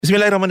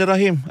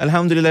Bismillahirrahmanirrahim.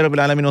 Alhamdulillahirabbil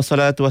alamin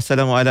wassalatu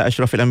wassalamu ala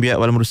asyrafil anbiya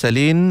wal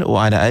mursalin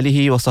wa ala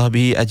alihi wa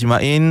sahbihi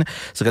ajmain.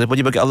 Segala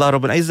puji bagi Allah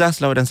Rabbul Izzah,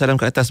 selawat dan salam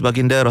ke atas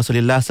baginda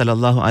Rasulullah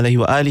sallallahu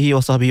alaihi wa alihi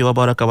wa sahbihi wa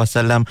baraka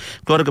wasallam,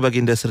 keluarga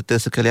baginda serta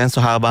sekalian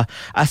sahabat.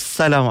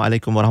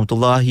 Assalamualaikum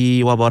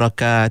warahmatullahi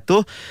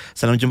wabarakatuh.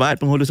 Salam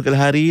Jumaat penghulu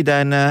segala hari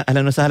dan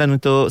ahlan wa sahlan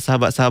untuk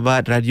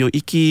sahabat-sahabat Radio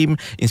IKIM,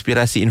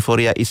 Inspirasi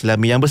Inforia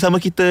Islami yang bersama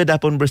kita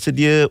dah pun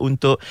bersedia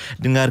untuk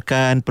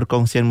dengarkan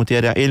perkongsian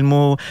mutiara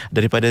ilmu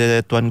daripada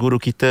Tuan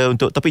Guru kita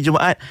untuk topik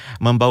Jumaat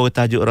membawa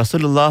tajuk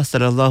Rasulullah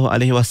sallallahu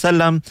alaihi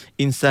wasallam,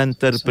 insan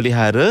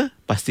terpelihara.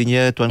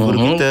 Pastinya Tuan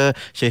Guru kita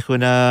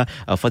Syekhuna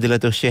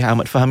Fadilatul Syekh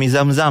Ahmad Fahmi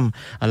Zamzam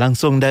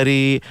langsung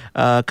dari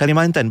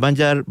Kalimantan,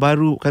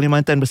 Banjarbaru,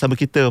 Kalimantan bersama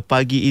kita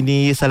pagi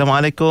ini.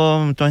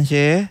 Assalamualaikum Tuan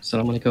Syekh.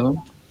 Assalamualaikum.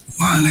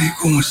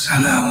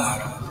 Waalaikumsalam.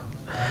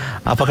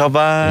 Apa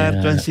khabar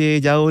Tuan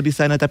Syekh? Jauh di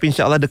sana tapi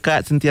insya-Allah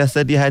dekat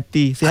sentiasa di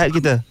hati. Sihat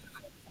kita?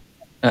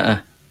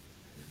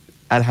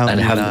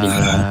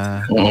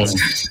 Alhamdulillah.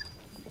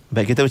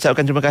 Baik, kita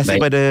ucapkan terima kasih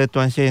pada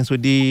Tuan Syekh yang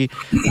sudi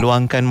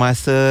luangkan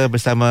masa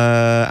bersama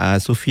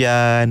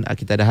Sufian,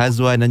 kita ada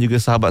Hazwan dan juga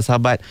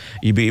sahabat-sahabat,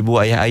 ibu-ibu,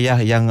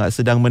 ayah-ayah yang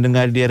sedang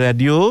mendengar di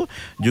radio,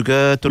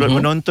 juga turut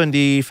menonton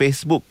di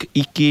Facebook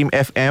IKIM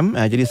FM.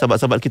 Jadi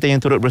sahabat-sahabat kita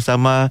yang turut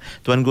bersama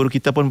Tuan Guru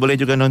kita pun boleh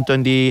juga nonton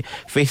di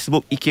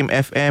Facebook IKIM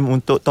FM.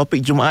 Untuk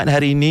topik Jumaat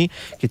hari ini,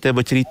 kita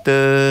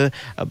bercerita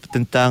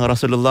tentang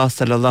Rasulullah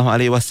sallallahu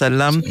alaihi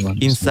wasallam,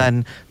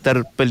 insan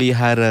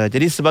terpelihara.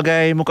 Jadi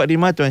sebagai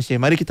mukadimah Tuan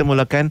Syekh, mari kita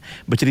mulakan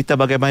bercerita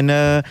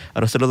bagaimana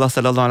Rasulullah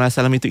sallallahu alaihi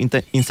wasallam itu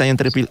insan yang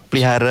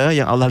terpelihara,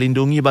 yang Allah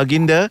lindungi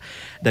baginda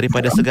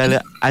daripada segala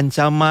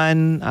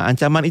ancaman.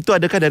 Ancaman itu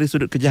adakah dari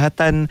sudut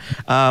kejahatan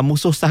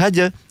musuh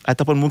sahaja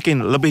ataupun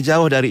mungkin lebih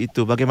jauh dari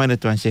itu? Bagaimana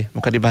Tuan Syekh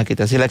mukadimah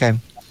kita? Silakan.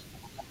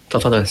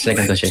 Tafadhal,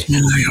 silakan Tuan Syekh.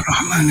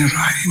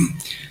 Bismillahirrahmanirrahim.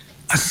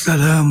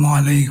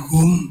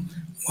 Assalamualaikum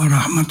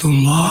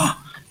warahmatullahi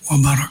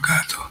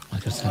wabarakatuh.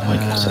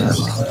 Waalaikumsalam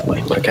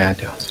warahmatullahi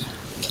wabarakatuh.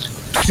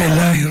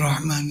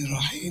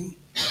 Bismillahirrahmanirrahim.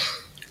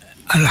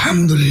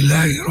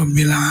 Alhamdulillahi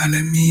rabbil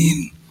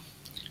alamin.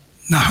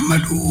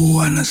 Nahmaduhu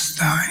wa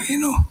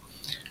nasta'inuhu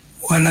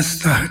wa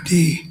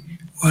nastahdihi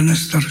wa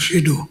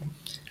nastarshiduhu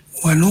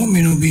wa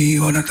nu'minu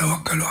bihi wa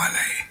natawakkalu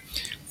alaihi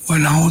wa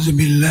na'udzu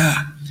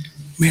billahi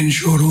min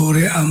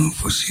syururi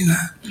anfusina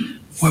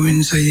wa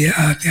min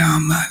sayyiati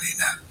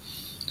a'malina.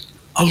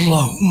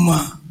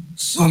 Allahumma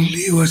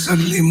salli wa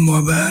sallim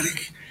wa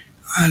barik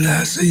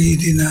ala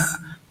sayyidina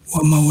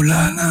wa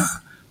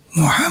maulana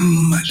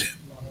Muhammad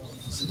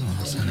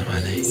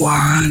wa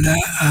ala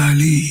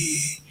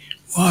alihi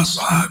wa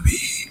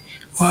ashabihi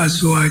wa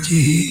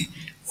azwajihi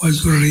wa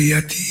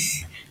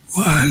zurriyatihi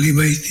wa ahli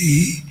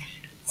baitihi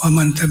wa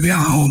man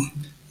tabi'ahum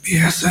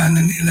bi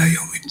ihsanin ila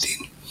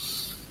yaumiddin.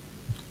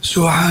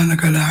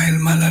 Subhanaka la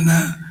ilma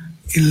lana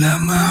illa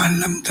ma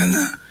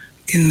 'allamtana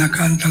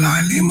innaka antal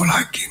alimul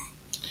hakim.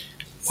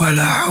 Wa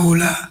la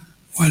haula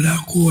wa la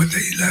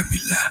quwwata illa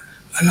billah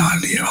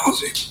al-'aliyyil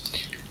 'azim.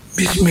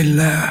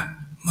 Bismillah,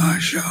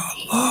 Masya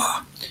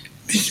Allah.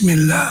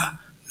 Bismillah,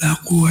 la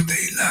quwwata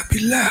illa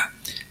billah.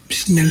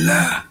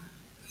 Bismillah,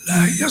 la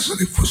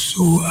yasrifu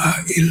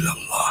su'a illa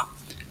Allah.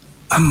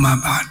 Amma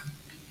ba'd.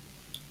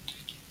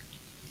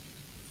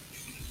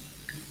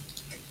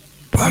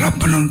 Para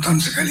penonton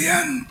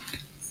sekalian,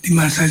 di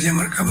mana saja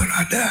mereka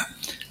berada,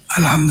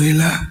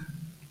 alhamdulillah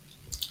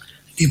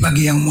di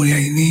pagi yang mulia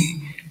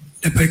ini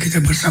dapat kita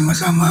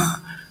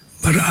bersama-sama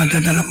berada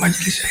dalam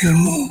majelis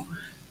ilmu,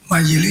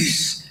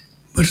 majelis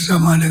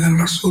bersama dengan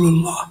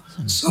Rasulullah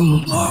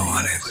sallallahu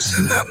alaihi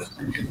wasallam.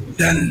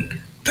 Dan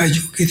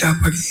tajuk kita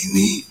pagi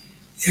ini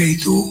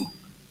yaitu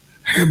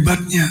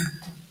hebatnya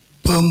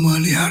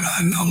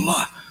pemeliharaan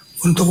Allah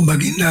untuk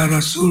baginda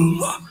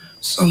Rasulullah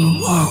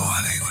sallallahu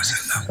alaihi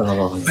wasallam,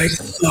 baik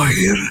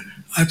lahir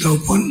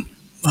ataupun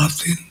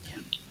batin,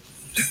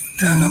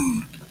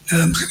 dalam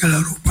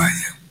segala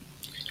rupanya.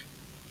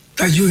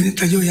 Tajuk ini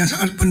tajuk yang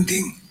sangat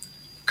penting,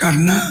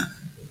 karena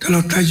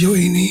kalau tajuk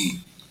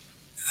ini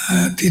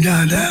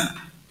tidak ada,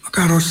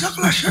 maka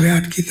rusaklah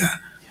syariat kita,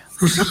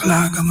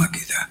 rusaklah agama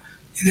kita.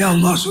 Jadi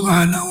Allah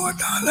Subhanahu wa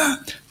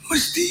Ta'ala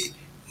mesti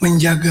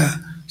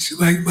menjaga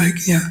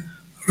sebaik-baiknya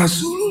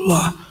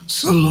Rasulullah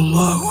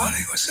sallallahu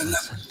alaihi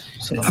wasallam.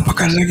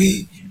 Apakah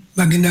lagi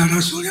baginda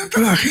Rasul yang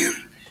terakhir,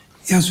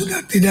 yang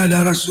sudah tidak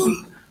ada Rasul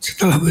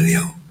setelah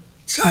beliau.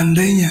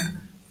 Seandainya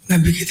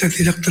Nabi kita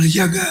tidak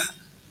terjaga,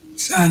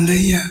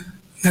 seandainya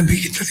Nabi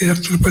kita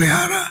tidak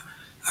terpelihara,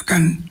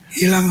 akan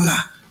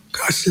hilanglah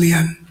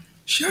keaslian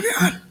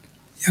syariat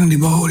yang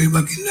dibawa oleh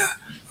baginda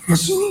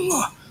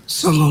Rasulullah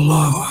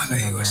sallallahu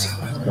alaihi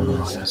wasallam.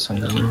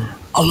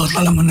 Allah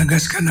Ta'ala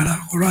menegaskan dalam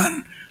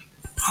Al-Quran,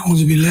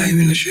 A'udzubillahi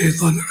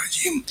minasyaitonir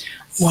rajim,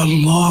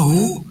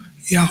 wallahu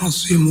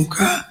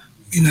ya'simuka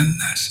minan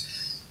nas.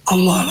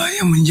 Allah lah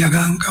yang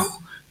menjaga engkau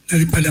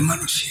daripada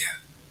manusia,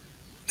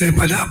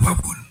 daripada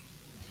apapun.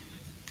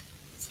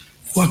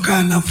 Wa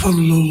kana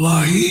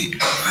fadlullahi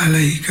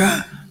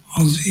 'alaika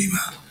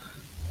 'azima.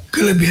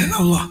 Kelebihan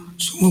Allah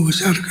sungguh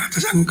besar ke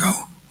atas engkau,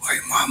 wahai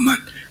Muhammad,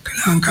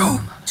 karena engkau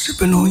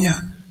sepenuhnya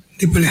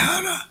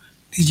dipelihara,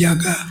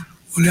 dijaga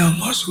oleh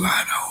Allah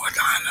Subhanahu wa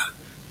Ta'ala.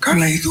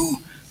 Karena itu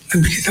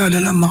Nabi kita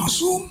adalah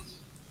maksum,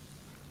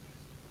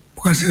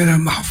 bukan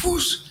sekadar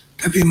mahfuz,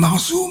 tapi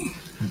maksum,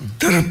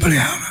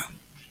 terpelihara.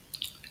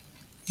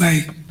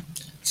 Baik,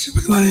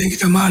 seperti mana yang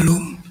kita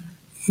maklum,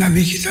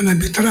 Nabi kita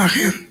Nabi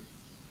terakhir.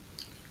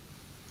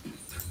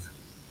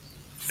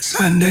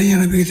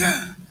 Seandainya Nabi kita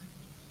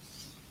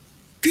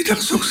tidak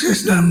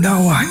sukses dalam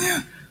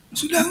dakwahnya,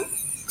 sudah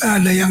tidak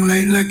ada yang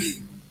lain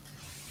lagi.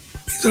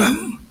 Itulah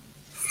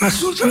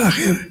Rasul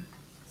terakhir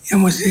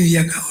yang mesti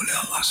dijaga oleh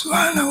Allah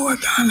Subhanahu wa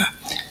Ta'ala.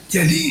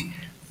 Jadi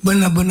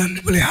benar-benar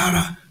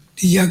dipelihara,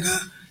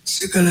 dijaga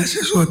segala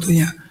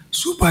sesuatunya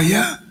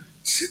supaya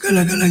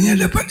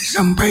segala-galanya dapat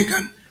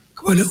disampaikan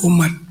kepada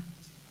umat.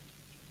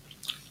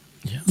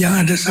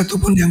 Jangan ada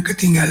satupun yang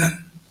ketinggalan.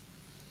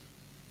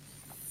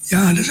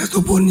 Jangan ada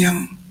satupun yang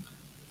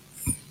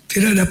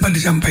tidak dapat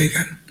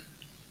disampaikan.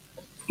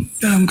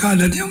 Dalam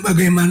keadaan yang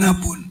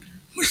bagaimanapun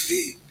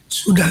mesti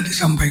sudah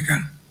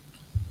disampaikan.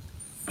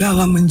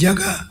 Dalam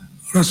menjaga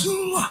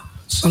Rasulullah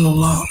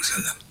Sallallahu Alaihi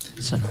Wasallam.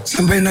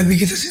 Sampai Nabi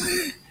kita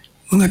sendiri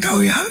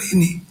mengetahui hal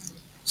ini.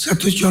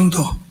 Satu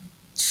contoh,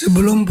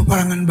 sebelum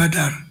peperangan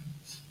Badar.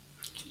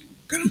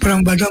 Kan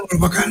perang Badar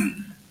merupakan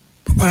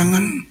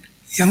peperangan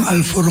yang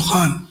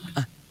Al-Furqan.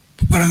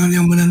 Peperangan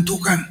yang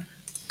menentukan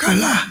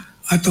kalah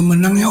atau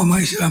menangnya umat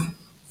Islam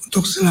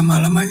untuk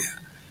selama-lamanya.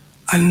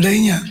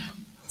 Andainya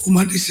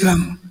umat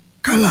Islam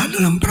kalah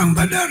dalam perang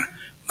Badar,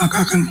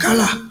 maka akan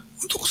kalah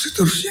untuk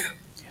seterusnya.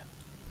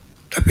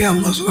 Tapi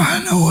Allah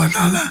Subhanahu wa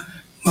Ta'ala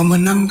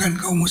memenangkan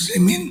kaum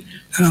muslimin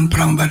dalam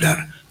perang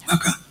Badar,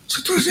 maka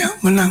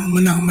seterusnya menang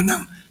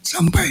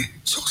sampai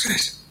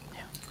sukses.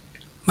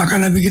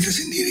 Maka Nabi kita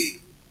sendiri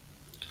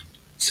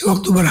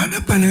sewaktu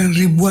berhadapan dengan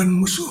ribuan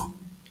musuh,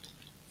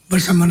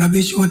 bersama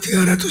Nabi cuma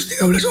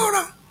 313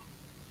 orang.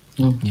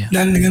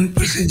 Dan dengan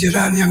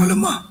persenjataan yang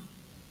lemah,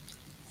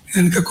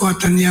 dengan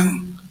kekuatan yang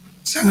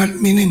sangat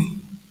minim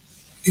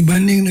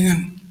dibanding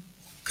dengan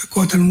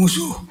kekuatan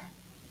musuh,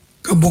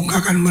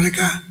 kebongkakan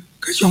mereka,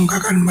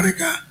 kecongkakan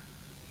mereka,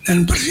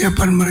 dan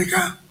persiapan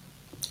mereka.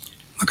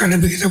 Maka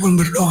Nabi kita pun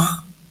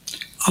berdoa,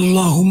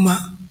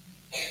 Allahumma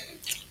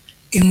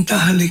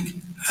intahlik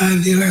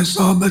hadhil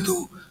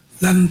isabatu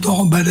lan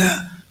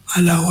tu'bada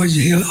ala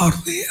wajhil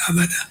ardi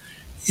abada.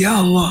 Ya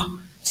Allah,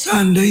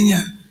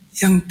 seandainya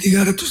yang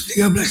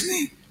 313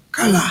 ini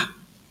kalah,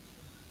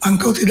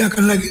 engkau tidak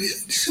akan lagi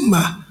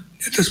disembah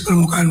di atas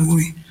permukaan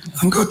bumi.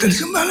 Engkau tidak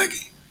disembah lagi.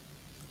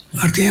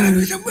 Artinya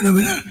Nabi kita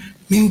benar-benar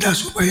minta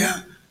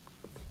supaya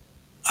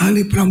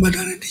ahli perang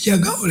Badar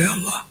dijaga oleh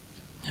Allah,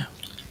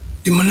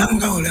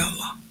 dimenangkan oleh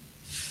Allah.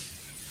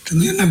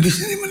 Tentunya Nabi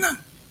sendiri menang.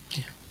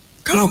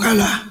 Kalau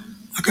kalah,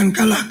 akan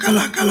kalah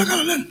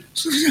dan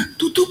seterusnya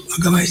tutup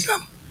agama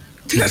Islam,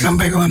 tidak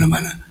sampai ke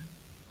mana-mana,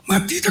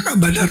 mati tak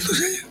Badar itu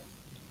saja.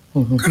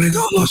 Karena itu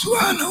Allah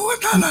Subhanahu wa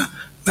Ta'ala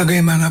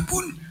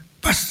bagaimanapun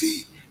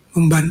pasti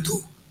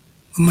membantu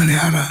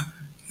memelihara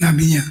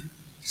nabinya.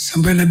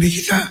 Sampai Nabi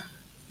kita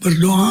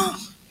berdoa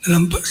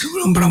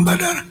sebelum perang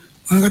Badar,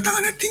 mengangkat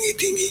tangannya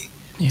tinggi-tinggi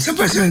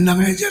sampai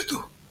selendangnya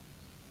jatuh,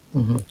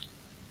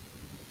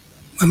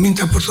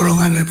 meminta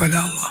pertolongan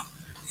daripada Allah.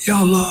 Ya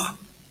Allah,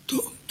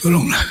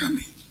 tolonglah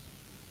kami.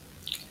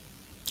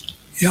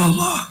 Ya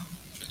Allah,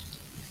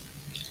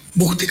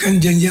 buktikan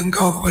janji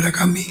Engkau kepada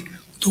kami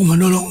untuk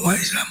menolong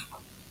umat Islam.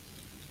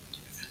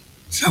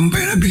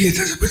 Sampai Nabi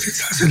kita seperti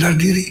tak sadar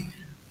diri,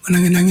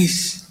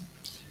 menangis-nangis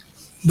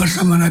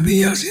bersama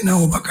Nabi Yasin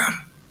Abu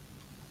Bakar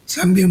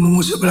sambil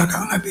mengusuk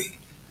belakang Nabi.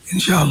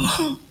 Insya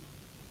Allah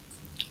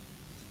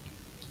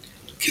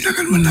kita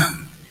akan menang,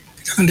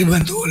 kita akan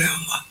dibantu oleh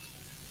Allah.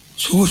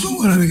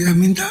 Sungguh-sungguh Nabi kita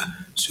minta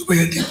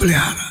supaya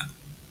dipelihara,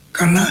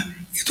 karena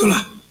itulah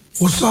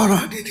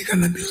usarah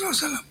didikan Nabi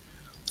SAW.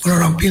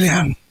 Orang-orang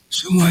pilihan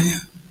semuanya.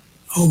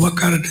 Abu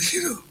Bakar ada di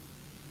situ,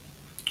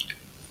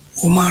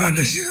 Umar ada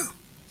di situ,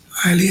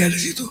 Ali ada di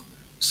situ,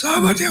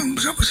 sahabat yang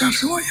besar-besar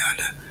semuanya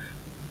ada.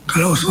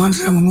 Kalau Utsman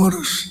sedang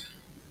mengurus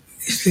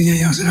istrinya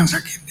yang sedang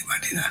sakit di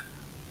Madinah.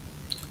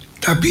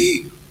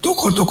 Tapi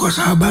tokoh-tokoh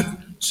sahabat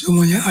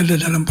semuanya ada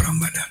dalam perang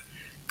Badar.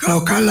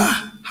 Kalau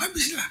kalah,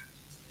 habislah.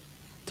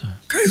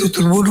 Karena itu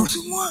terbunuh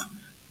semua.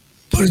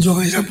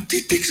 Perjuangan Islam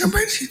titik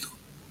sampai di situ.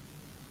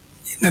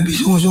 Nabi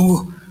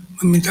sungguh-sungguh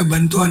meminta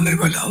bantuan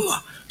daripada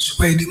Allah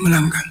supaya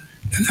dimenangkan,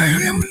 dan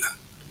akhirnya menang.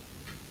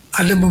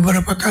 Ada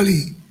beberapa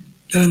kali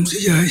dalam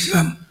sejarah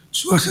Islam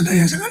suasana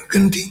yang sangat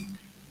genting,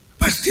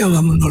 pasti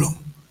Allah menolong.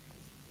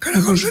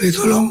 Karena kalau tidak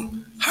ditolong,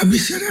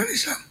 habis syariat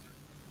Islam.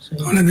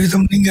 Kalau Nabi itu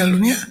meninggal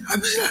dunia,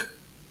 habislah.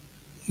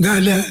 Nggak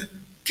ada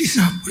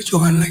kisah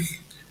perjuangan lagi.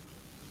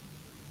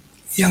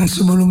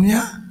 Yang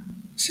sebelumnya,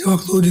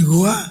 sewaktu di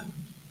Gua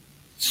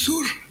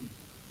Sur,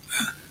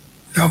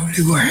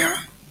 di Gua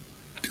Hira,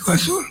 di Gua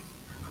Sur,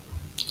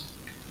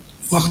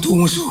 waktu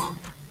musuh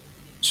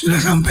sudah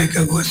sampai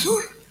ke Gua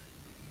Sur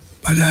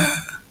pada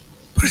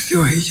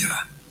peristiwa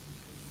hijrah,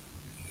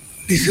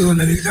 disuruh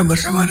Nabi kita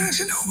bersama dengan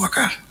Sayyidina Abu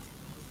Bakar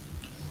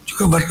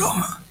juga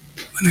berdoa,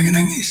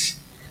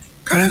 menangis-nangis,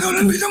 Karena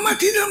kalau Nabi kita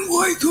mati dalam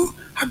gua itu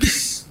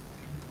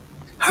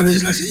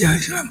habislah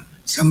sejarah Islam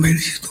sampai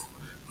di situ.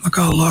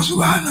 Maka Allah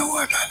Subhanahu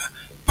wa taala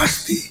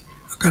pasti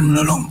akan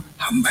menolong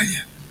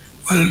hambanya.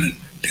 Walau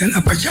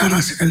dengan apa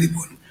cara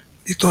sekalipun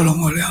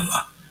ditolong oleh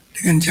Allah,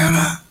 dengan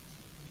cara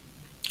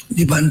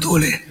dibantu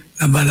oleh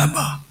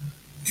laba-laba,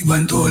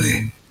 dibantu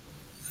oleh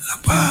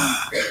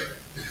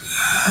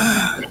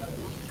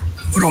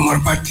burung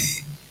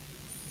merpati,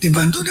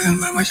 dibantu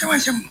dengan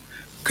macam-macam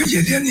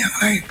kejadian yang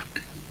lain.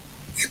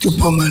 Itu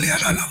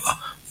pemeliharaan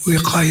Allah.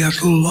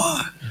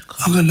 Wiqayatullah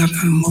aghnat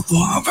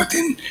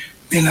al-mudha'afatin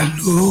minal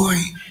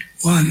duru'i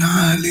wa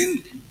na'alin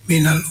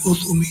minal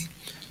uthumi.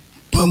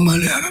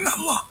 Pemeliharaan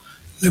Allah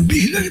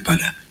lebih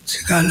daripada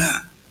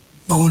segala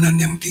bangunan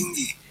yang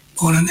tinggi,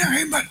 bangunan yang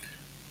hebat,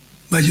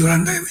 baju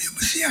rantai, baju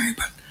besi yang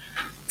hebat.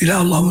 Bila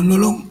Allah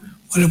menolong,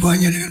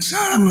 walaupun hanya dengan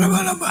sarang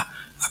laba-laba,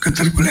 akan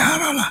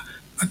terpeliharalah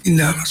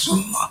baginda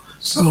Rasulullah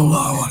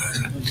sallallahu alaihi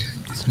wasallam.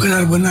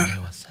 Benar-benar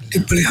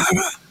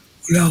dipelihara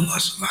oleh Allah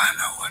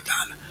Subhanahu wa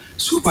taala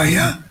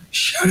supaya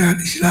syariat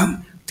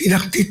Islam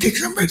tidak titik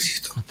sampai di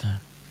situ.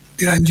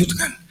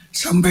 Dilanjutkan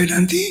sampai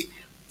nanti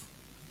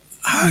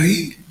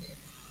hari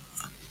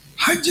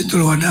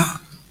Hajjatul Wada.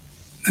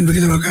 Dan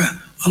begitu berkata,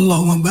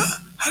 Allahumma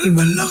hal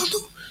ballaghtu,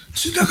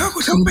 sudahkah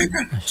aku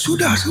sampaikan?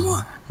 Sudah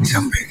semua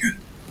disampaikan.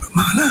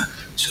 Bermakna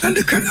sudah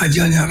dekat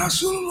ajalnya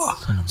Rasulullah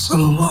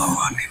sallallahu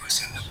alaihi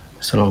wasallam.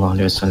 Sallallahu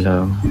alaihi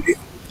wasallam.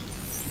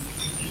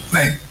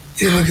 Baik,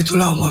 jadi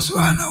begitulah Allah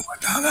Subhanahu wa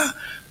taala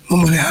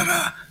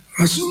memelihara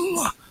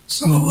Rasulullah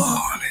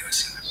sallallahu alaihi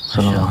wasallam.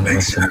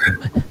 Baik,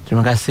 silakan.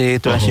 Terima kasih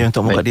Tuan Syekh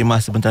untuk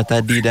mukadimah sebentar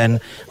tadi, dan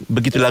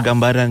begitulah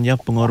gambarannya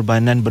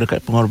pengorbanan,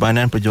 berkat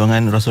pengorbanan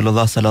perjuangan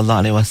Rasulullah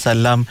sallallahu alaihi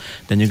wasallam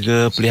dan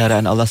juga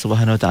peliharaan Allah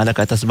Subhanahu wa taala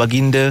ke atas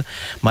baginda.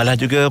 Malah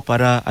juga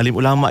para alim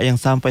ulama yang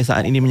sampai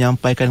saat ini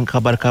menyampaikan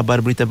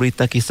kabar-kabar,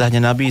 berita-berita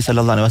kisahnya Nabi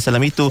sallallahu alaihi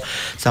wasallam itu,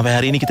 sampai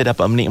hari ini kita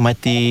dapat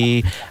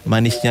menikmati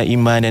manisnya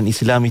iman dan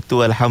Islam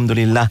itu,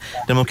 alhamdulillah.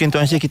 Dan mungkin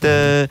Tuan Syekh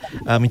kita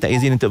minta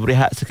izin untuk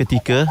berehat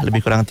seketika,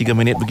 lebih kurang 3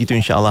 minit begitu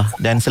insya-Allah.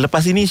 Dan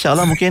selepas ini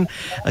insya-Allah mungkin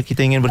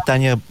kita ingin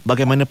bertanya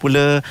bagaimana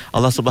pula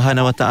Allah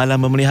Subhanahu wa taala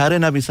memelihara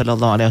Nabi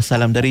sallallahu alaihi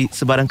wasallam dari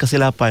sebarang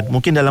kesilapan.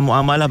 Mungkin dalam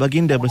muamalah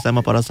baginda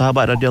bersama para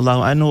sahabat radhiyallahu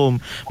anhum,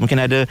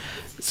 mungkin ada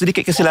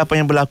sedikit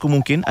kesilapan yang berlaku,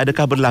 mungkin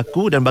adakah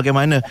berlaku, dan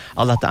bagaimana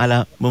Allah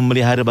taala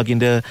memelihara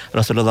baginda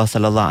Rasulullah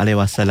sallallahu alaihi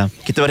wasallam.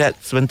 Kita berehat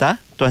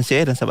sebentar Tuan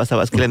Syekh dan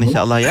sahabat-sahabat sekalian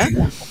insya-Allah ya.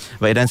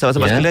 Baik, dan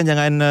sahabat-sahabat sekalian,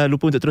 jangan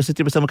lupa untuk terus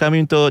setia bersama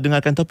kami untuk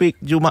dengarkan topik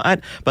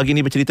Jumaat pagi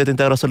ini bercerita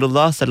tentang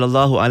Rasulullah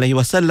sallallahu alaihi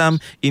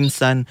wasallam,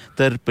 insan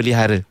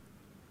terpelihara.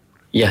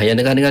 Ya, yang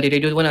dengar-dengar di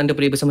radio tuan, anda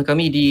boleh bersama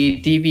kami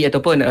di TV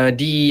ataupun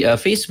di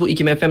Facebook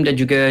IKIM FM dan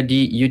juga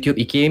di YouTube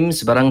IKIM.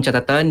 Sebarang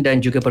catatan dan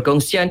juga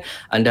perkongsian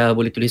anda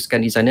boleh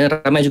tuliskan di sana.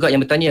 Ramai juga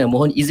yang bertanya,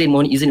 mohon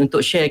izin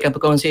untuk sharekan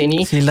perkongsian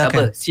ini.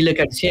 Silakan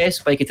share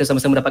supaya kita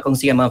sama-sama dapat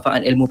kongsikan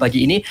manfaat ilmu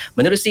pagi ini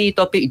menerusi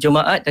topik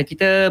Jumaat. Dan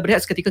kita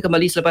berehat seketika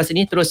kembali selepas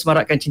ini. Terus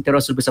semarakkan cinta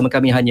Rasul bersama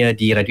kami hanya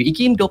di Radio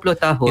IKIM 20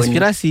 tahun.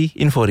 Inspirasi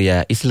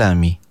Inforia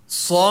Islami.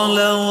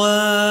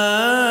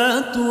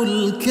 صلوات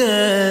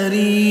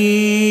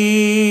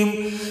الكريم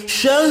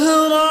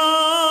شهرا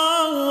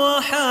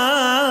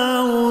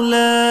وحوله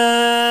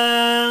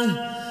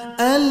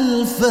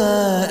ألف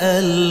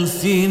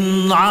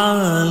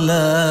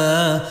على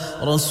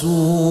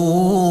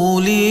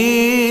رسول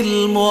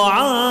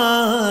المعلى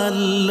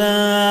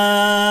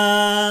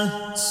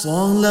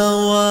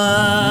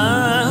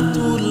صلوات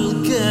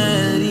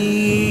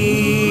الكريم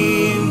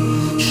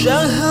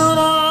شهرا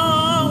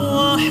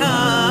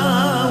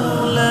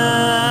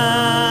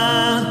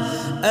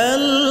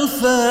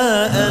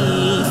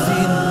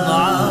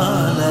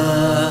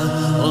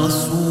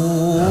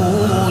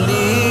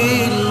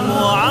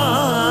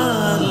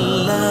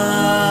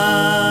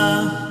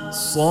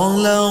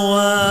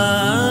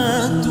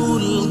صلوات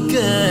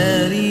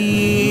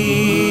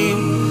الكريم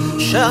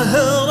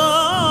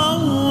شهرا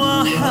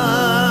وحوله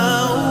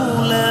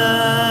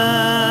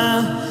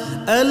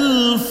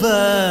ألف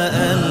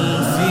على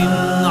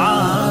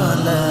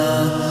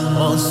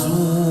رسول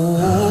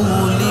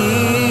المعلى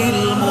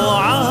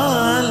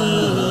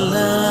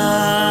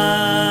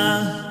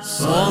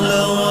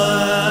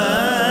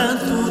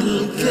صلوات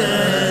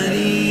الكريم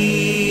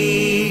شهرا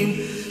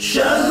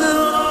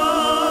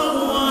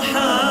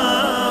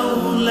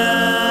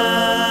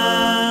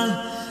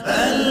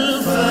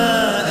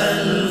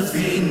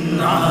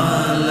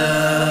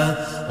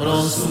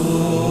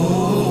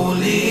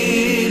رسول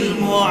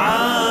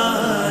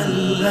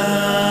المعلى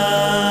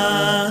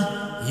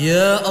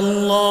يا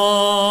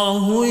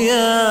الله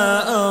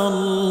يا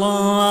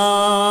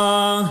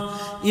الله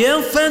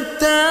يا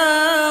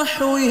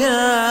فتاح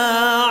يا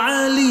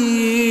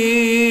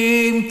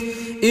عليم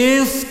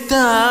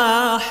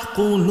افتح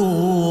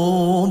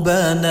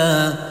قلوبنا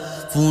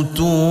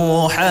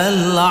فتوح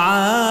العارفين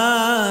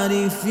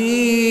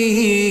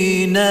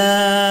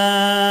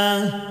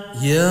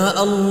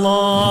يا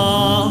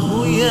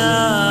الله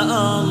يا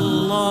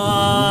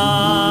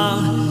الله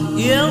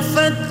يا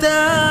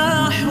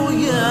فتاح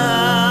يا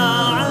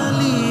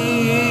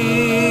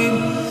عليم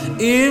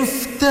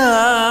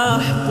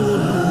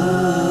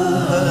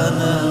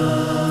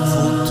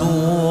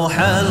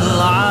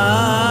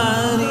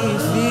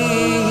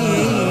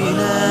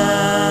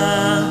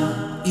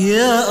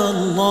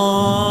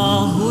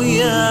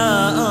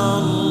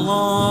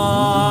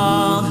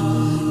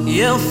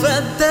يا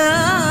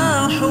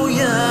فتاح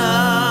يا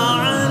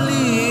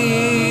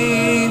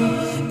عليم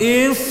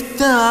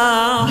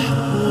افتح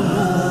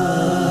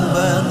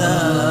قلوبنا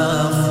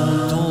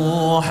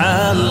فتوح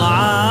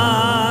العارفين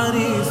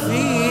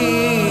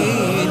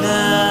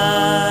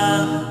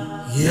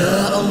يا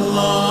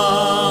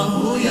الله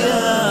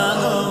يا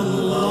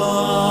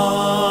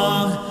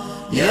الله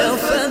يا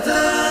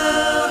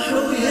فتاح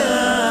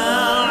يا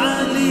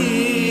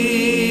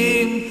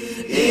عليم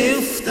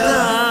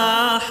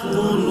افتح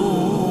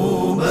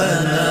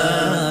قلوبنا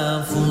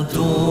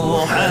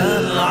فتوح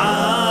العارفين.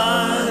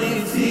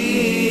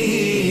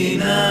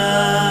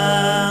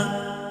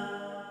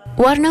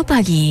 Warna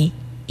Pagi,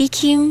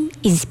 IKIM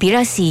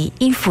Inspirasi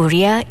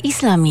Inforia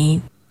Islami.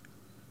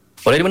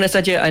 Oleh di mana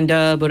saja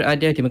anda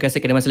berada, terima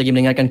kasih kerana masih lagi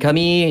mendengarkan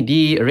kami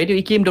di Radio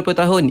IKIM 20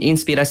 tahun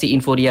Inspirasi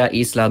Inforia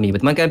Islami.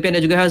 Berteman Pian dan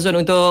juga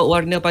Hazwan untuk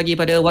Warna Pagi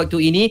pada waktu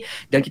ini,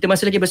 dan kita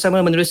masih lagi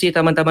bersama menerusi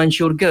Taman-Taman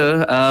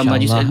Syurga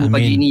Majlis Ilmu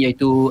pagi ini,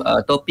 iaitu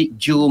topik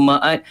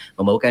Jumaat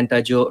membawakan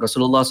tajuk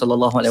Rasulullah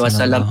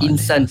SAW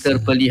Insan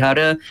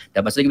Terpelihara, dan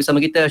masih lagi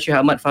bersama kita Syekh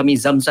Ahmad Fahmi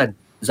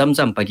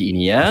Zamzam pagi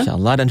ini ya.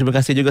 InsyaAllah, dan terima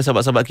kasih juga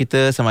sahabat-sahabat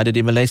kita sama ada di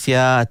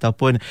Malaysia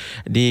ataupun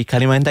di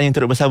Kalimantan yang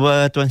turut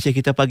bersama Tuan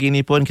Syekh kita pagi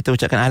ini pun. Kita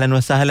ucapkan ahlan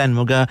wa sahlan.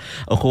 Moga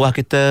ukhuwah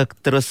kita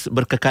terus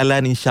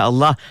berkekalan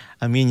insya-Allah.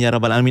 Amin ya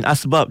rabbal alamin.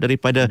 Asbab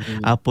daripada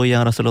apa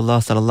yang Rasulullah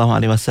SAW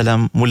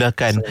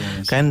mulakan.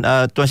 Kan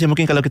Tuan Syekh,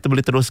 mungkin kalau kita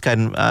boleh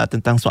teruskan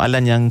tentang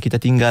soalan yang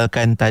kita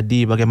tinggalkan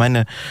tadi,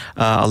 bagaimana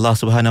Allah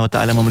Subhanahu Wa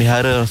Taala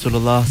memelihara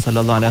Rasulullah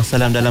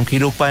SAW dalam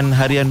kehidupan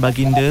harian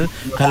baginda.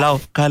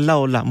 Kalau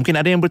lah mungkin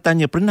ada yang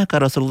bertanya,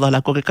 pernahkah Rasulullah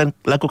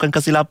lakukan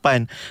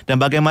kesilapan, dan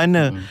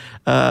bagaimana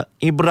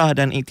ibrah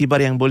dan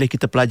iktibar yang boleh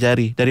kita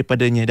pelajari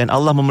daripadanya, dan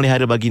Allah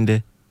memelihara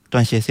baginda.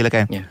 Tuan Syekh,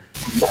 silakan. Ya.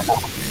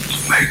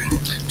 Baik.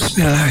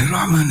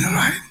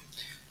 Bismillahirrahmanirrahim.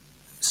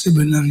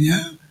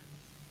 Sebenarnya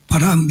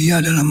para anbiya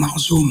adalah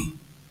maksum,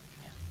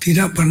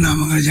 tidak pernah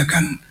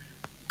mengerjakan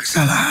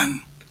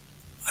kesalahan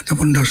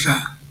ataupun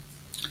dosa.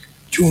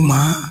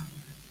 Cuma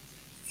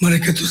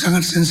mereka itu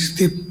sangat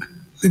sensitif,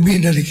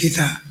 lebih dari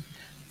kita.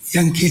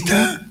 Yang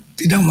kita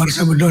tidak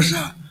merasa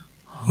berdosa,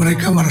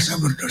 mereka merasa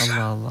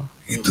berdosa.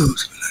 Itu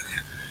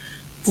sebenarnya.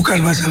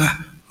 Bukan masalah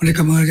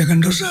mereka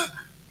mengerjakan dosa,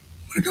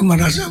 mereka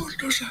merasa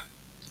berdosa.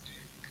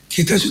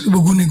 Kita sudah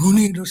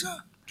berguni-guni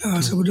dosa, tidak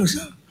rasa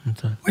berdosa.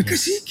 Mereka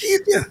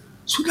sikit ya,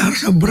 sudah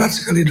rasa berat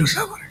sekali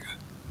dosa mereka.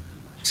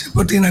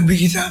 Seperti Nabi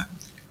kita,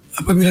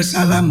 apabila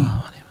salam,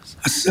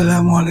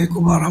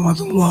 Assalamualaikum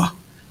warahmatullahi,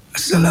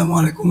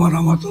 Assalamualaikum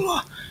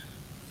warahmatullahi,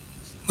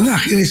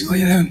 mengakhiri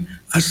semuanya dengan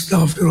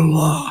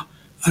Astaghfirullah,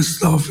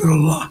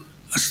 Astaghfirullah,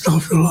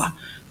 Astaghfirullah.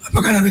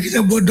 Apakah Nabi kita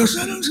buat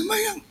dosa dalam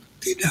sembahyang?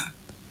 Tidak.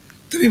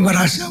 Tapi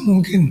merasa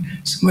mungkin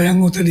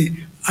sembahyangmu tadi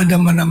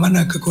ada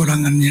mana-mana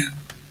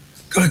kekurangannya.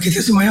 Kalau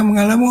kita sembahyang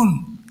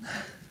mengalamun,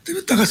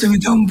 tapi tak kasih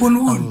minta ampun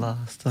pun.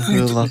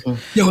 Astagfirullah.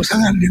 Jauh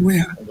sangat dia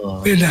punya.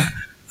 Beda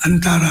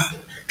antara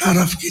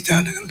taraf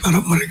kita dengan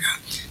taraf mereka.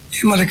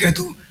 Jadi mereka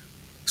itu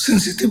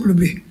sensitif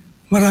lebih,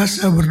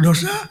 merasa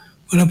berdosa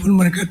walaupun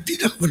mereka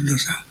tidak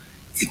berdosa.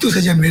 Itu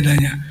saja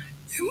bedanya.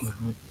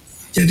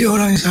 Jadi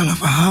orang yang salah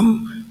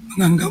faham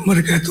menganggap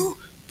mereka itu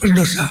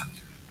berdosa.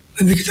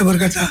 Nabi kita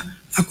berkata,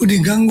 aku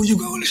diganggu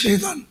juga oleh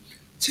syaitan,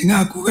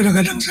 sehingga aku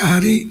kadang-kadang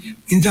sehari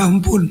minta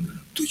ampun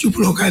 70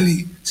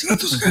 kali, 100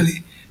 kali.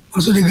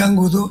 Maksud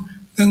diganggu tuh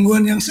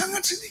gangguan yang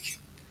sangat sedikit,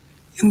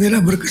 yang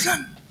tidak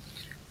berkesan.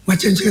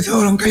 Macam cerita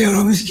orang kaya,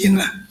 orang miskin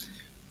lah.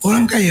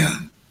 Orang kaya,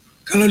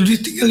 kalau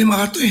duit tinggal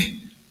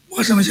 500,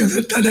 puasa macam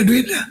tak ada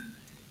duit dah.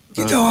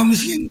 Kita orang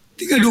miskin,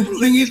 tinggal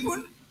 20 ringgit pun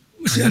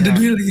masih ada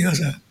duit lagi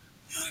rasa.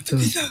 Itu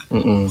kita.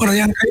 Orang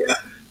yang kaya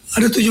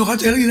ada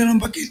 700 lagi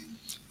dalam paket,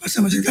 puasa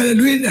macam tak ada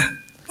duit dah.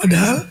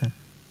 Padahal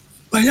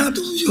banyak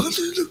tuh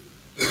 700 itu.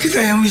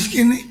 Kita yang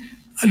miskin nih,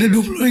 ada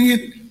 20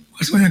 ringgit,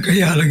 maksudnya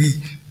kaya lagi.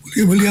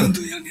 Boleh beli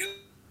untuk yang dia.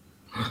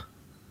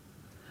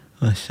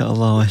 Masya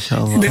Allah, Masya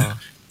Allah.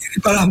 Jadi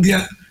para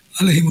anbiya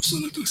alaihi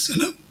wassalatu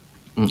wassalam,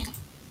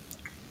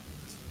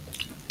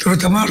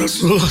 terutama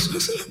Rasulullah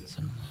SAW,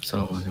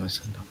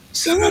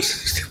 sangat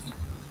sensitif.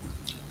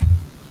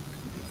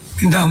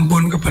 Minta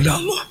ampun kepada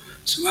Allah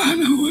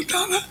Subhanahu Wa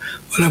Taala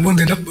walaupun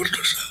tidak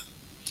berdosa.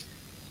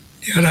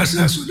 Dia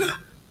rasa sudah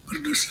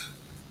berdosa.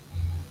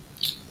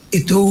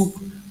 Itu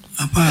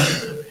apa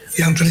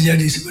yang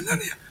terjadi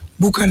sebenarnya.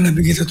 Bukan Nabi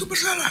kita itu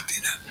bersalah,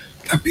 tidak,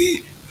 tapi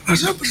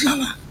rasa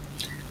bersalah.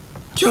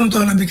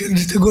 Contoh Nabi kita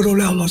ditegur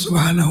oleh Allah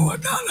Subhanahu Wa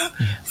Taala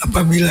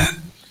apabila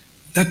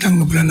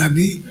datang kepada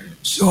Nabi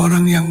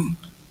seorang yang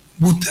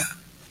buta,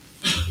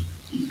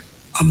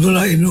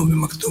 Abdullah ibn Umi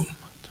Maktum.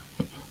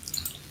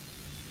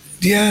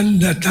 Dia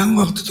datang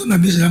waktu itu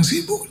Nabi sedang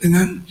sibuk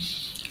dengan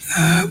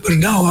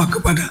berdakwah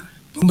kepada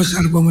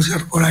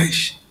pembesar-pembesar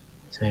Quraisy.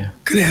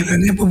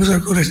 Kelihatannya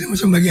pembesar Quraisy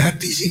macam bagi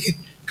hati sedikit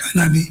ke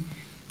Nabi,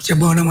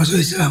 coba orang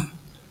masuk Islam.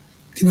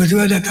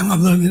 Tiba-tiba datang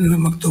Abdullah bin Umi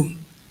Maktum,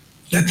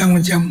 datang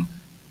macam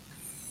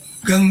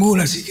ganggu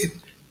lah sedikit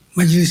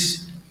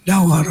majlis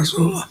dakwah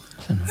Rasulullah.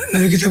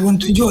 Lalu kita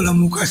pun tunjuklah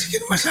muka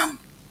sedikit masam.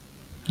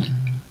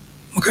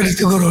 Maka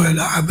ditegur oleh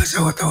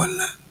Abasa wa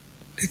tawalla.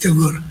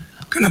 Ditegur,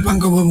 kenapa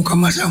engkau bermuka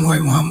masam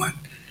wahai Muhammad?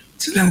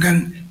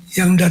 Sedangkan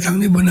yang datang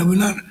ini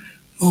benar-benar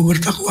mau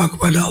bertakwa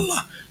kepada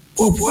Allah.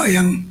 Puak-puak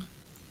yang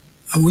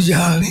Abu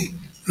Jahal ini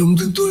belum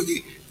tentu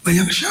lagi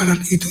banyak syarat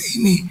itu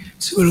ini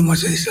sebelum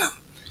masuk Islam.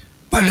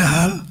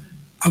 Padahal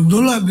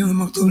Abdullah bin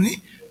Maktum ini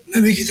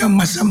Nabi kita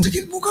masam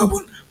sedikit muka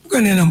pun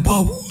bukan yang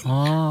nampak pun.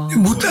 Dia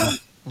buta.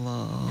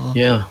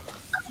 Ya.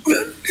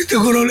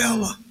 Ditegur oleh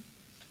Allah.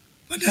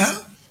 Padahal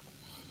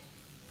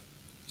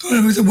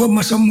kalau kita buat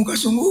masam muka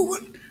sungguh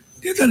pun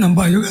dia tak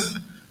nampak juga.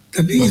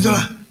 Tapi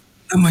itulah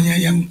namanya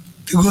yang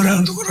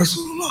teguran untuk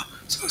Rasulullah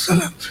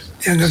SAW.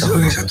 Dianggap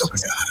sebagai satu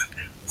kesalahan.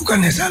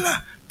 Bukannya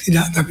salah,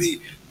 tidak. Tapi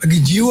bagi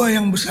jiwa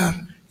yang besar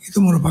itu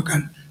merupakan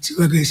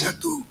sebagai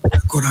satu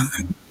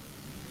kekurangan.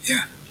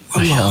 Ya.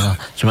 Masya Allah.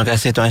 Terima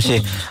kasih Tuan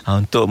Syekh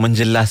untuk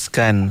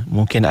menjelaskan.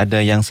 Mungkin ada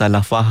yang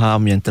salah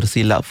faham, yang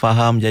tersilap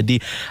faham. Jadi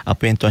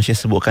apa yang Tuan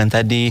Syekh sebutkan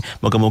tadi,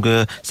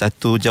 moga-moga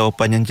satu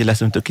jawapan yang jelas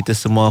untuk kita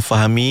semua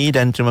fahami.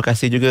 Dan terima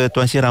kasih juga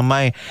Tuan Syekh,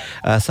 ramai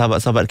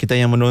sahabat-sahabat kita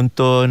yang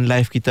menonton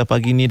live kita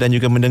pagi ni dan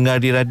juga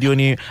mendengar di radio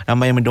ni,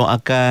 ramai yang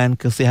mendoakan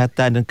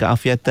kesihatan dan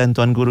keafiatan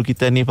Tuan Guru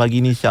kita ni pagi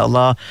ni,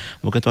 insya-Allah.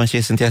 Moga Tuan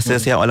Syekh sentiasa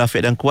sihat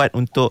walafiat dan kuat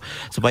untuk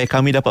supaya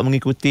kami dapat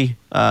mengikuti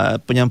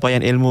penyampaian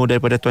ilmu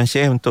daripada Tuan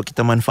Syekh untuk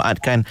kita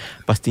manfaatkan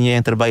pastinya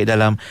yang terbaik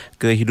dalam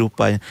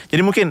kehidupan.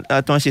 Jadi mungkin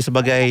Tuan Syekh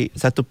sebagai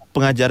satu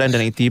pengajaran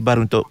dan iktibar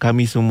untuk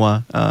kami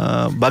semua,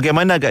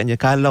 bagaimana agaknya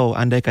kalau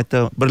andai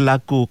kata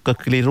berlaku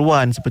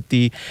kekeliruan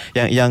seperti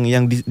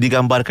yang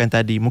digambarkan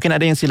tadi. Mungkin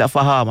ada yang silap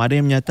faham, ada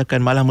yang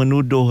menyatakan malah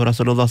menuduh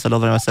Rasulullah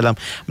sallallahu alaihi wasallam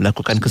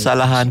melakukan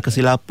kesalahan,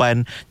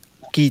 kesilapan.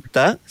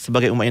 Kita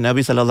sebagai umat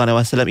Nabi sallallahu alaihi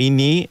wasallam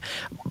ini,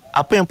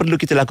 apa yang perlu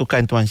kita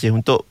lakukan Tuan Syekh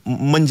untuk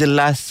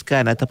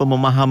menjelaskan ataupun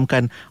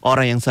memahamkan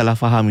orang yang salah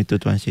faham itu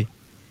Tuan Syekh?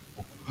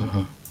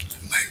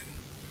 Baik.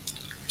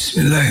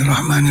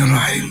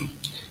 Bismillahirrahmanirrahim.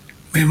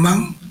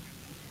 Memang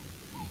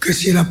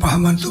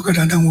kesilapfahaman itu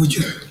kadang-kadang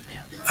wujud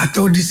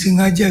atau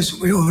disengaja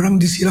supaya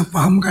orang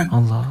disilapfahamkan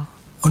Allah,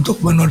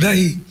 untuk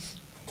menodai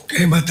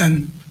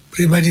kehebatan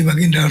pribadi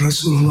baginda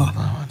Rasulullah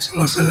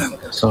sallallahu alaihi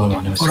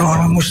wasallam.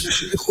 Orang-orang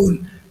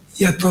musyrikun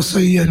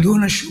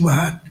yatasayyaduna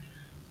syubhat,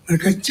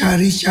 mereka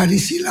cari-cari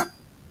silap.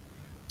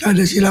 Tak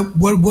ada silap,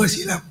 buat-buat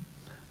silap.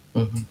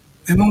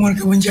 Memang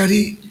mereka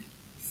mencari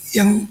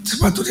yang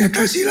sepatutnya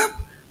tak silap,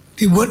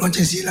 dibuat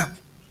macam silap.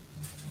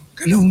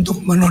 Karena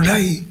untuk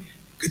menodai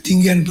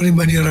ketinggian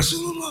pribadi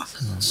Rasulullah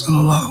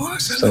sallallahu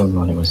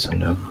alaihi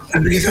wasallam.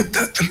 Dan kita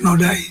tak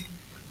ternodai,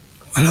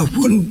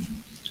 walaupun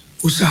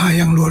usaha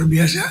yang luar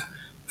biasa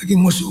bagi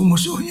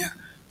musuh-musuhnya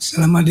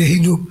selama dia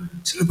hidup,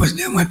 selepas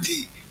dia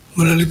mati,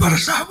 melalui para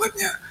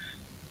sahabatnya,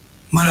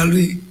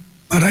 melalui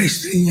para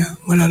istrinya,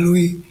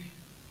 melalui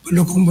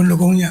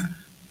pendukung-pendukungnya,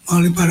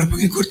 melalui para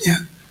pengikutnya.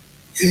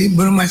 Jadi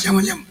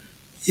bermacam-macam.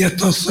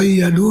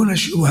 Yatasayyaduna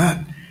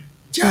syubhat,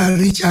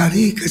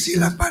 cari-cari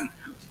kesilapan.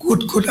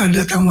 Kut-kut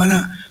ada datang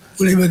mana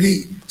boleh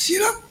bagi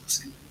silap,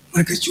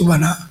 mereka cuba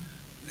nak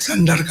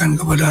sandarkan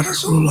kepada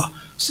Rasulullah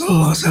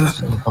sallallahu alaihi wasallam.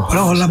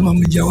 Para ulama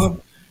menjawab,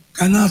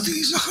 karena fi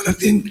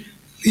sakhratin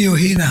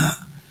liyuhinaha,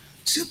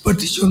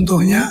 seperti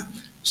contohnya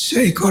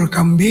seekor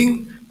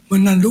kambing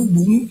menanduk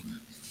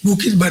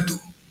bukit batu.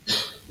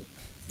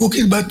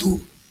 Bukit batu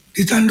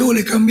ditanduk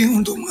oleh kambing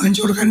untuk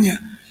menghancurkannya.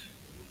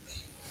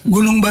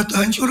 Gunung batu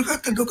hancur,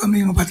 kan tanduk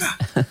kambing yang patah.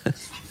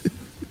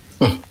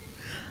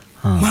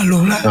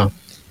 Maklumlah,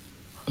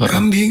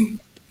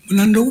 kambing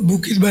menanduk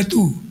bukit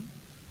batu.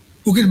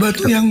 Bukit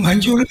batu yang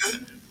hancur, kan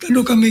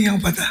tanduk kambing yang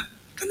patah.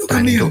 Tanduk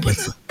kambing yang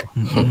patah.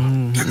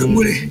 Tak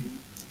boleh.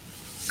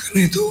 Karena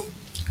itu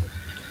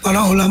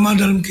para ulama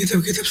dalam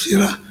kitab-kitab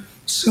sirah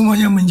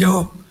semuanya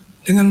menjawab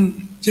dengan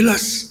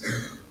jelas,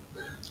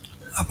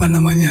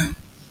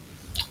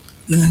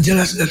 dengan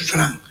jelas dan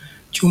terang.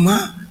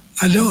 Cuma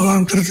ada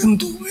orang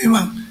tertentu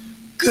memang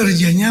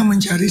kerjanya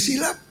mencari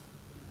silap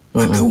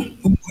atau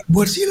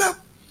membuat silap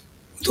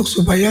untuk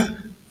supaya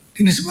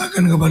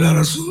dinisbahkan kepada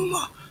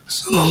Rasulullah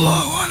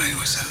sallallahu alaihi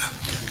wasallam.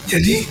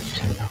 Jadi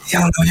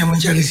yang namanya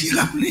mencari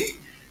silap nih,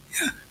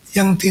 ya,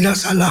 yang tidak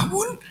salah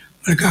pun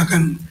mereka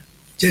akan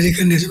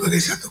jadikan dia sebagai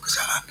satu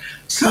kesalahan.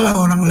 Salah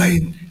orang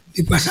lain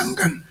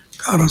dipasangkan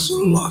ke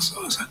Rasulullah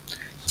SAW.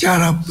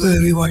 Cara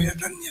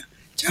periwayatannya,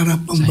 cara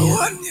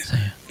pembawaannya,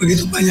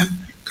 begitu banyak.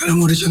 Kalau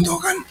mau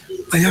dicontohkan,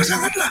 banyak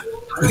sangatlah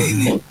hari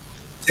ini.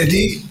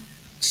 Jadi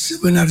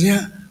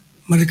sebenarnya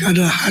mereka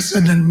adalah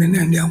hasad dan min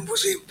yang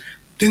anfusihim,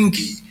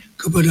 dengki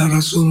kepada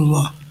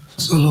Rasulullah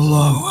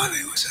Sallallahu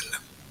Alaihi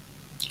Wasallam.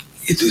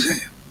 Itu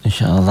saya.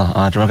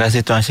 InsyaAllah. Terima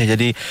kasih Tuan Syekh.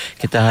 Jadi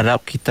kita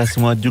harap kita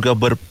semua juga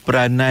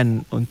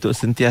berperanan untuk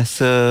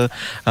sentiasa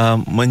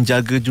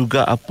menjaga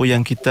juga apa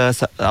yang kita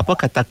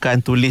katakan,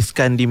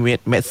 tuliskan di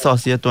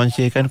medsos ya Tuan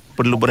Syekh, kan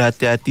perlu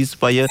berhati-hati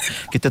supaya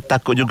kita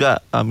takut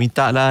juga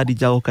mintalah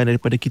dijauhkan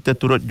daripada kita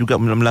turut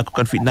juga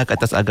melakukan fitnah ke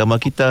atas agama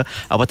kita,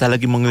 apatah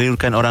lagi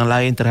mengelirukan orang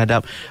lain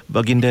terhadap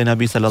baginda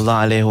Nabi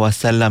sallallahu alaihi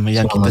wasallam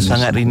yang kita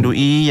sangat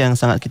rindui, yang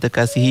sangat kita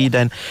kasihi,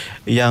 dan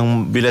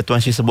yang bila Tuan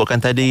Syekh sebutkan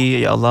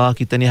tadi, ya Allah,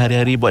 kita ni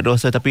hari-hari buat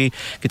dosa tapi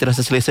kita rasa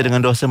selesa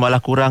dengan dosa,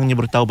 malah kurangnya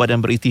bertaubat dan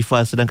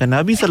beristighfar. Sedangkan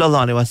Nabi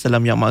SAW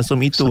yang maksum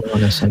itu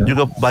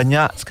juga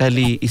banyak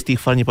sekali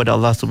istighfarnya pada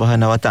Allah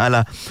Subhanahu Wa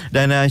Taala.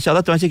 Dan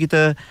insya-Allah Tuan Syekh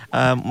kita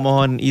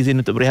mohon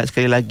izin untuk berehat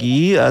sekali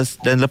lagi,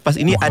 dan lepas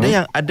ini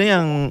ada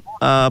yang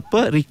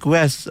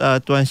request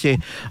Tuan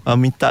Syekh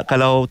minta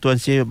kalau Tuan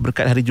Syekh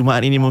berkat hari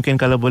Jumaat ini mungkin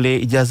kalau boleh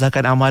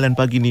ijazahkan amalan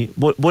pagi ni.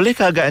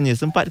 Bolehkah agaknya?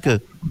 Sempat ke?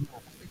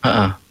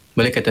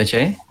 Boleh kata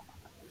Syekh?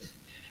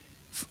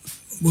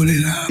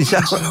 Bolehlah.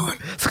 InsyaAllah.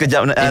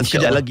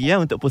 Sekejap lagi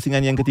ya untuk pusingan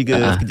yang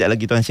ketiga. Sekejap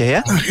lagi Tuan Syekh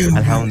ya.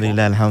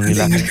 Alhamdulillah.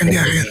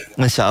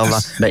 Masya-Allah.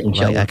 Baik,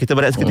 insya-Allah. Kita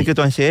berehat seketika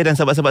Tuan Syekh, dan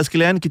sahabat-sahabat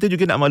sekalian, kita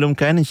juga nak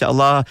maklumkan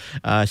insya-Allah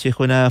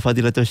Syekhuna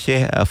Fadilatul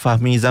Syekh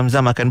Fahmi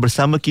Zamzam akan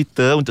bersama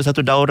kita untuk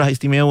satu daurah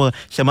istimewa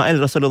Syama'il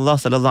Rasulullah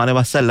sallallahu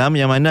alaihi wasallam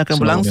yang mana akan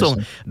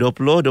berlangsung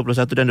 20,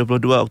 21 dan 22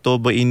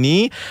 Oktober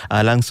ini,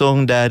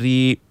 langsung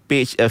dari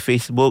page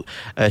Facebook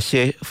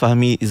Syekh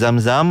Fahmi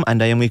Zamzam.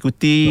 Anda yang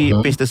mengikuti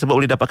page tersebut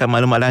boleh dapatkan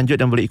maklumat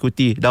lanjut dan boleh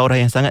ikuti daurah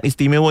yang sangat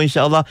istimewa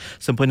insya-Allah,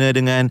 sempena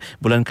dengan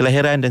bulan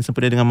kelahiran dan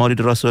sempena dengan Maulid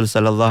Rasul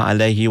sallallahu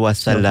alaihi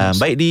wasallam.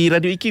 Baik, di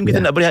Radio IKIM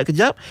kita nak berehat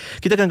kejap.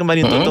 Kita akan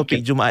kembali untuk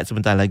topik Jumaat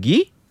sebentar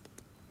lagi.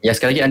 Ya,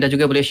 sekali lagi anda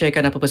juga boleh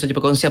sharekan apa saja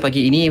perkongsian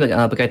pagi ini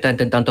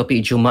berkaitan tentang topik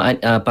Jumaat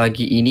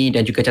pagi ini,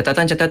 dan juga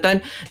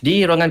catatan-catatan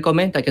di ruangan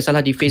komen, tak kisahlah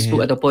di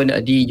Facebook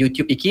ataupun di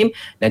YouTube IKIM.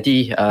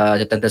 Nanti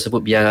catatan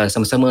tersebut biar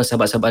sama-sama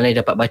sahabat-sahabat lain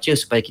dapat baca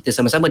supaya kita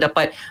sama-sama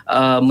dapat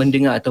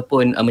mendengar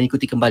ataupun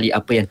mengikuti kembali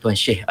apa yang Tuan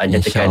Syekh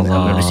nyatakan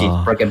melalui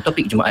program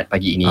topik Jumaat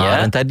pagi ini.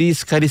 Dan tadi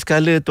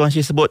sekali-sekala Tuan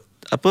Syekh sebut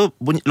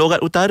bunyi logat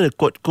utara,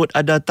 kod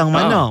ada datang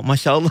mana.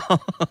 Masya-Allah.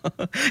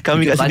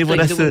 Kami kat sini pun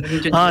rasa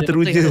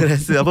teruja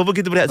rasa. Apa pun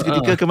kita berehat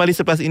seketika, kembali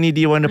selepas ini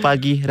di Warna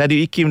Pagi Radio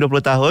IKIM 20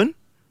 tahun.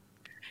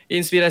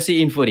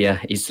 Inspirasi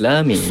Inforia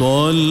Islami.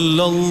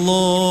 Sallallahu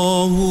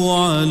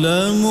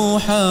ala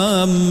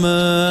Muhammad,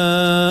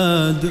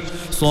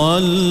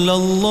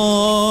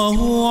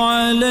 sallallahu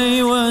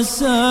alaihi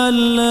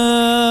wasallam,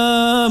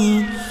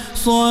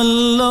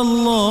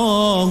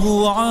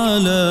 sallallahu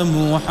ala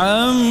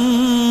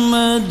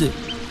Muhammad,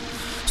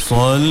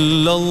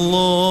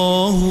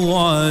 sallallahu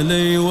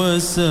alaihi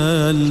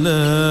wasallam,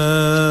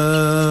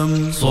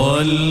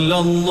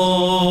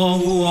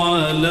 sallallahu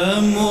ala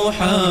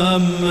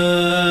Muhammad,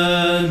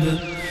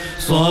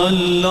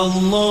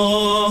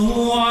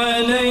 sallallahu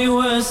alaihi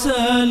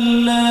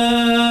wasallam,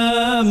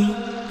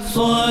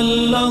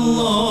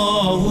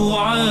 sallallahu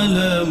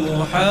ala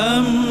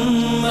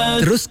Muhammad.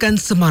 Teruskan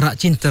semarak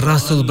cinta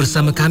Rasul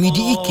bersama kami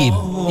di IKIM,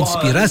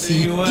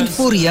 Inspirasi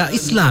Inforia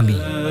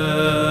Islami.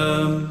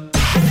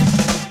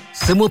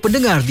 Semua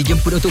pendengar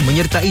dijemput untuk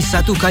menyertai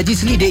satu kaji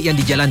selidik yang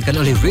dijalankan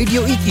oleh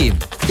Radio IKIM.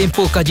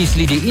 Tempoh kaji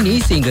selidik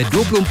ini sehingga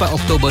 24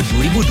 Oktober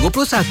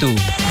 2021.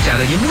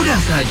 Caranya mudah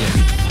sahaja.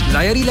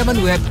 Layari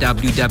laman web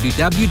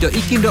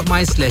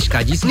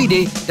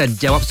www.ikim.my/kajiselidik dan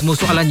jawab semua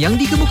soalan yang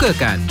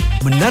dikemukakan.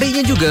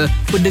 Menariknya juga,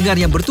 pendengar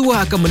yang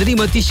bertuah akan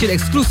menerima t-shirt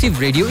eksklusif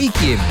Radio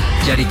IKIM.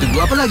 Jadi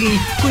tunggu apa lagi?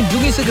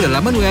 Kunjungi segera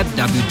laman web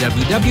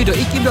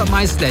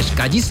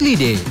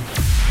www.ikim.my/kajiselidik.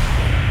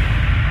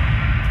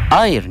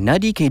 Air,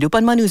 nadi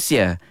kehidupan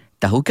manusia.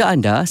 Tahukah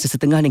anda,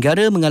 sesetengah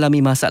negara mengalami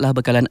masalah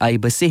bekalan air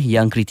bersih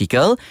yang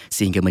kritikal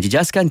sehingga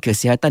menjejaskan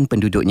kesihatan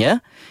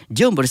penduduknya?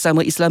 Jom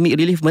bersama Islamic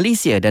Relief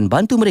Malaysia dan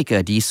bantu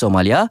mereka di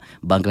Somalia,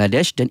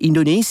 Bangladesh dan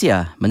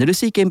Indonesia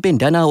menerusi kempen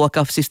dana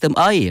wakaf sistem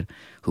air.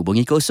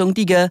 Hubungi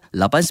 03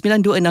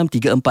 8926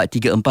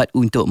 3434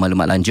 untuk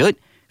maklumat lanjut.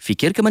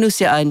 Fikir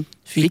kemanusiaan,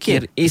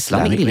 fikir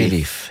Islamic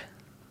Relief.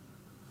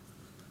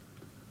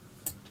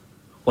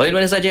 Walau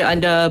mana saja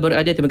anda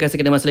berada, terima kasih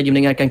kerana masih lagi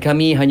mendengarkan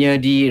kami hanya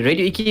di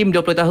Radio IKIM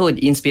 20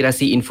 tahun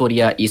Inspirasi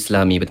Inforia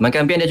Islami. Bersama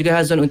kami dan juga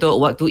Hazwan untuk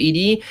waktu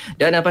ini,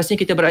 dan pastinya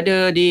kita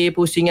berada di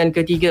pusingan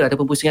ketiga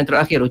ataupun pusingan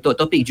terakhir untuk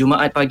topik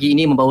Jumaat pagi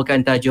ini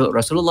membawakan tajuk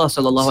Rasulullah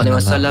sallallahu alaihi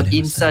wasallam,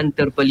 insan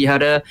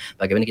terpelihara.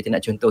 Bagaimana kita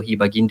nak contohi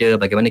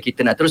baginda, bagaimana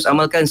kita nak terus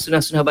amalkan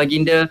sunnah-sunnah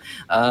baginda,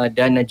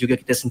 dan juga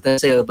kita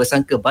sentiasa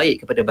bersangka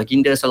baik kepada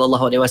baginda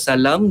sallallahu alaihi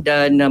wasallam.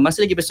 Dan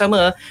masih lagi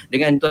bersama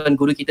dengan tuan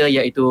guru kita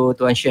iaitu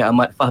Tuan Syekh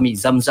Ahmad Fahmi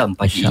Zamzam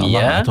pagi ini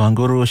ya. Tuan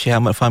Guru Syekh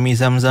Ahmad Fahmi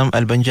Zamzam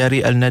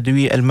Al-Banjari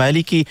Al-Nadwi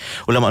Al-Maliki,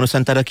 ulama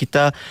Nusantara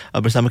kita,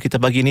 bersama kita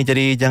pagi ini.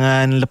 Jadi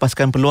jangan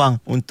lepaskan peluang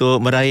untuk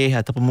meraih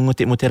ataupun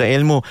mengutip mutiara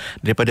ilmu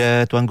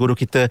daripada Tuan Guru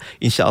kita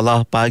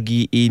insya-Allah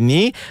pagi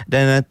ini.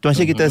 Dan Tuan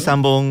Syekh, kita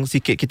sambung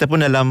sikit. Kita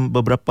pun dalam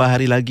beberapa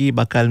hari lagi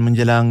bakal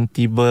menjelang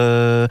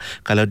tiba,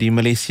 kalau di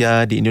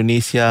Malaysia, di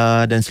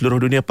Indonesia dan seluruh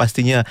dunia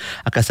pastinya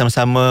akan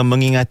sama-sama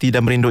mengingati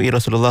dan merindui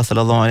Rasulullah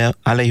sallallahu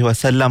alaihi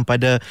wasallam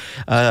pada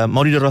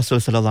Maulid Rasul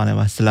sallallahu alaihi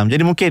wasallam.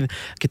 Jadi mungkin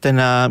kita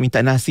nak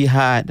minta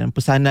nasihat dan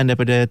pesanan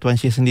daripada Tuan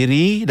Syekh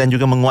sendiri dan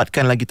juga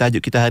menguatkan lagi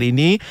tajuk kita hari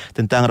ini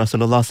tentang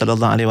Rasulullah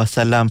sallallahu alaihi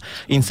wasallam,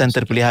 insan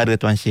terpelihara.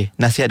 Tuan Syekh,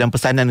 nasihat dan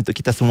pesanan untuk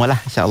kita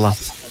semualah insya-Allah.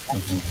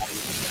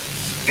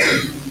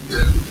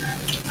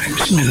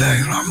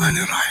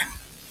 Bismillahirrahmanirrahim.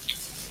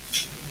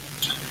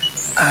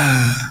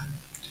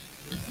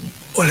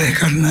 Oleh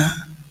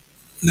karena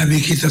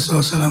Nabi kita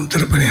SAW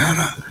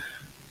terpelihara,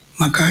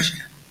 maka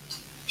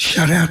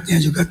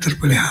syariatnya juga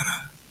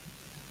terpelihara.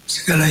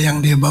 segala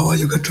yang dia bawa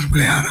juga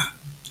terpelihara,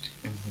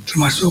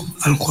 termasuk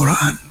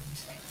Al-Quran,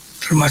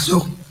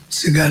 termasuk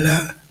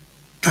segala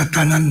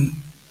tatanan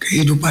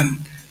kehidupan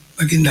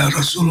baginda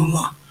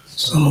Rasulullah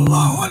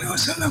Sallallahu Alaihi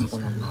Wasallam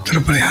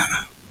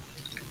terpelihara.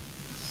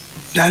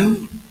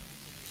 Dan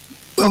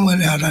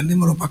pemeliharaan ini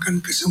merupakan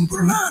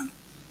kesempurnaan.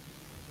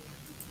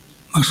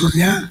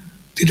 Maksudnya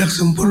tidak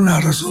sempurna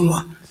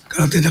Rasulullah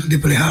kalau tidak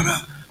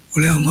dipelihara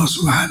oleh Allah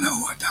Subhanahu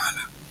Wa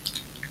Taala.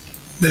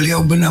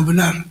 Beliau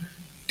benar-benar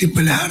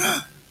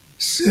dipelihara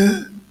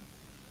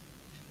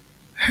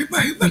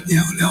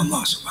sehebat-hebatnya oleh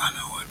Allah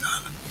Subhanahu Wa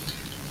Taala,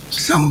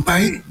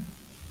 sampai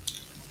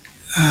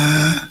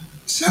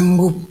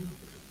sanggup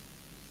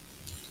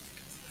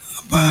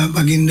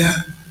baginda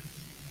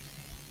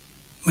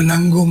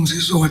menanggung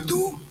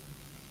sesuatu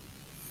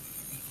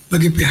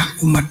bagi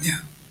pihak umatnya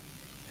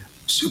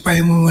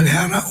supaya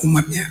memelihara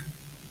umatnya.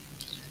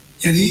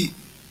 Jadi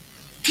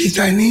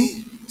kita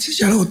ini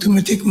secara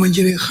otomatis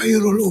menjadi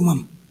khairul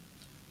umam,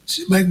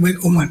 sebaik-baik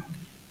umat,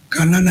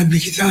 karena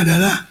Nabi kita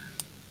adalah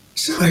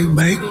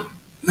sebaik-baik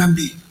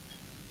Nabi,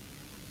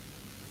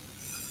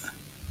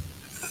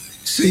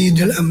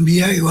 Sayyidul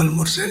Anbiya wal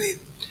Mursalin.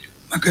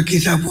 Maka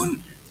kita pun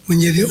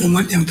menjadi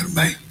umat yang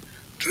terbaik,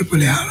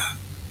 terpelihara.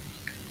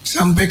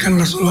 Sampaikan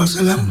Rasulullah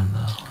SAW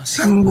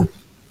sanggup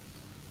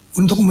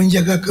untuk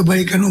menjaga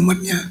kebaikan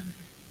umatnya,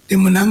 dia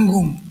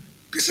menanggung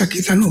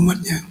kesakitan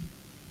umatnya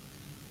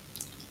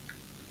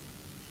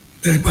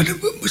daripada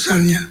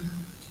besarnya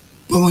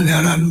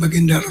pemeliharaan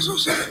baginda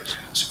Rasulullah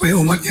SAW, supaya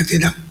umatnya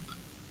tidak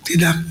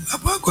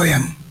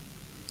goyang.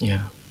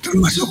 Ya.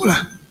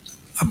 Termasuklah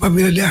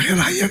apabila di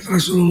akhir hayat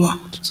Rasulullah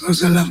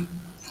SAW,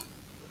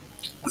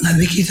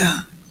 Nabi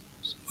kita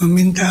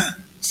meminta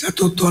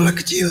satu tola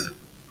kecil,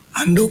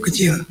 handuk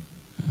kecil,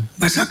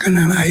 basahkan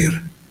dengan air,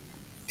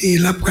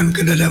 dielapkan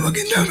ke dada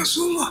baginda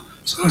Rasulullah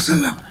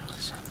SAW,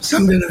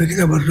 sambil Nabi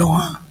kita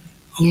berdoa,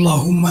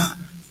 Allahumma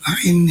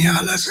a'inni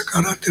ala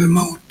sakaratil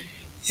maut.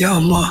 Ya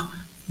Allah,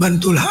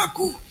 bantulah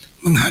aku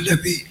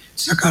menghadapi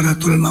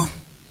sakaratul maut.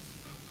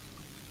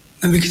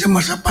 Nabi kita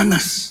masa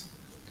panas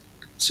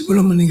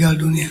sebelum meninggal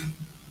dunia.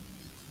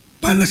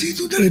 Panas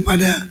itu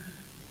daripada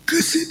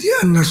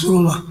kesediaan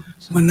Rasulullah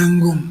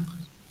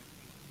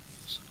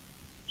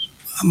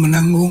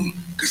menanggung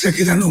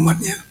kesakitan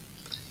umatnya.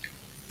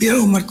 Biar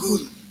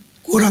umatku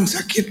kurang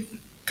sakit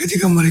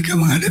ketika mereka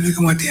menghadapi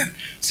kematian.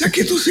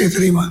 Sakit itu saya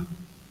terima,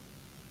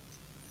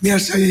 biar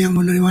saya yang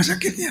menerima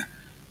sakitnya.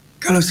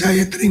 Kalau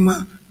saya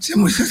terima, saya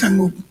mesti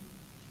sanggup.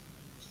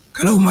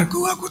 Kalau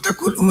umatku, aku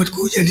takut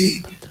umatku jadi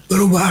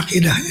berubah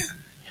akidahnya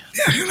di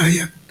akhir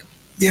hayat.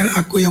 Biar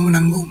aku yang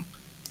menanggung.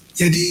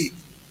 Jadi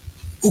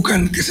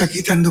bukan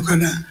kesakitan itu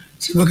karena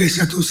sebagai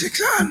satu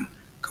siksaan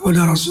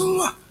kepada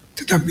Rasulullah,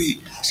 tetapi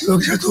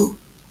sebagai satu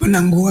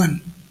penanggungan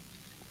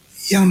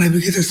yang Nabi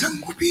kita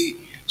sanggupi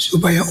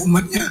supaya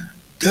umatnya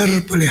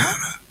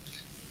terpelihara.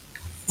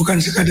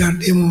 Bukan sekadar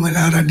dia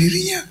memelihara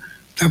dirinya,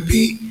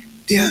 tapi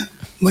dia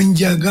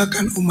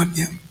menjagakan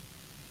umatnya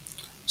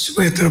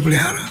supaya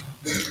terpelihara.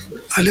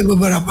 Ada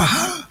beberapa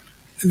hal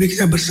Nabi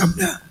kita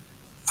bersabda,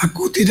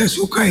 aku tidak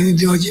suka ini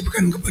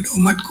diwajibkan kepada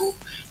umatku,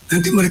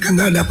 nanti mereka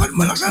nggak dapat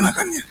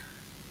melaksanakannya.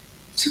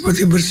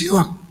 Seperti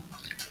bersiwak.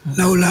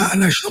 Laula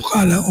ana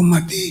syuqa ala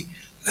ummati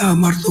la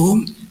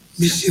amartuhum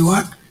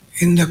bisiwak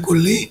inda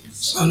kulli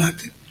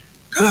salatin.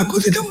 Kalau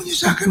aku tidak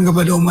menyusahkan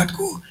kepada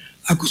umatku,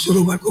 aku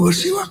suruh umatku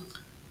bersiwak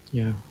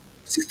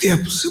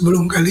setiap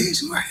sebelum kali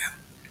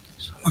sembahyang.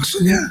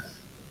 Maksudnya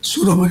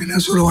suruh mereka,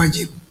 suruh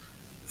wajib.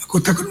 Aku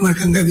takut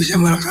mereka nggak bisa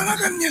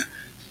melaksanakannya,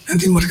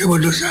 nanti mereka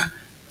berdosa.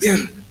 Biar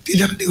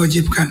tidak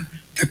diwajibkan,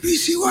 tapi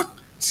siwak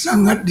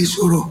sangat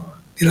disuruh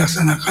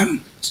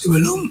dilaksanakan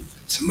sebelum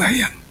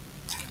sembahyang.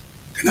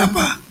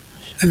 Kenapa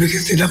Nabi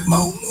kita tidak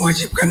mau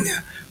mewajibkannya?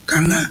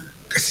 Karena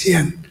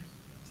kasihan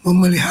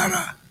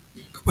memelihara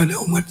kepada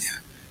umatnya.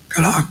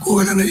 Kalau aku,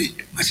 kata Nabi,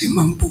 masih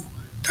mampu,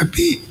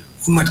 tapi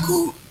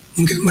umatku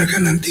mungkin mereka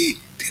nanti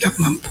tidak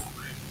mampu.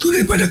 Itu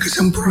daripada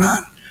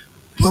kesempurnaan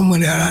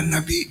pemeliharaan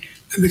Nabi.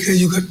 Nabi kita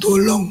juga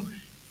tolong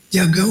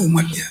jaga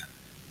umatnya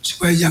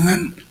supaya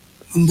jangan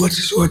membuat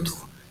sesuatu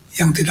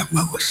yang tidak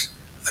bagus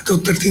atau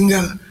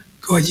tertinggal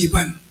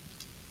kewajiban.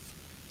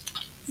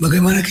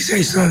 Bagaimana kisah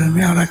Isra dan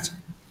Mi'raj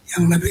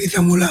yang Nabi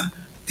kita mula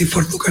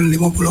difardukan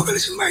 50 kali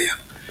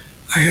sembahyang,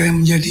 akhirnya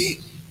menjadi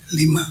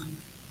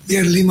 5.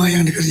 Biar 5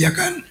 yang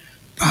dikerjakan,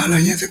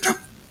 pahalanya tetap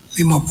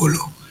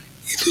 50.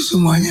 Itu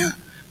semuanya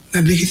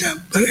Nabi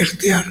kita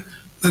berikhtiar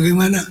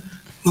bagaimana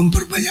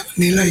memperbanyak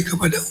nilai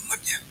kepada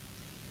umatnya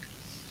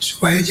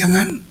supaya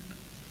jangan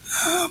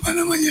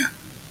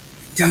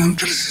jangan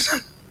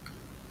tersesat.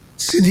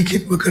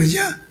 Sedikit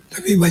bekerja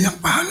tapi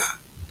banyak pahala,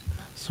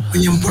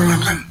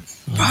 menyempurnakan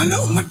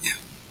pahala umatnya.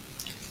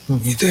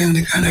 Itu yang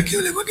dikehendaki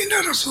oleh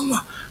baginda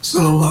Rasulullah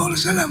Sallallahu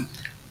Alaihi Wasallam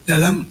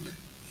dalam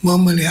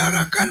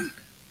memeliharakan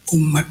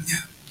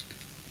umatnya.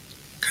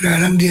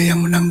 Kadang-kadang dia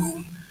yang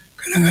menanggung,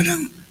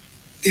 kadang-kadang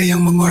dia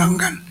yang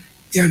mengorangkan,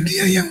 biar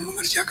dia yang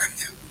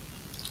mengerjakannya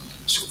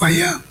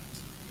supaya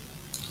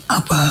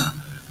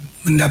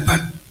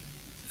mendapat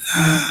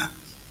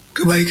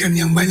kebaikan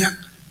yang banyak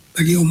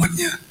bagi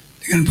umatnya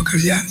dengan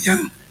pekerjaan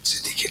yang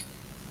sedikit.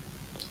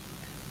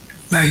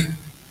 Baik,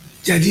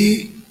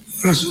 jadi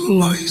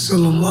Rasulullah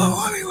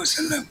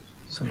SAW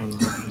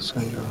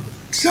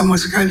sama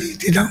sekali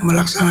tidak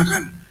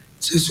melaksanakan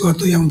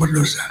sesuatu yang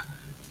berdosa.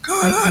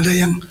 Kalau ada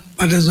yang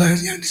pada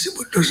zahirnya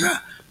disebut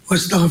dosa,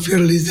 wastaghfir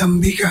li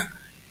dzambika,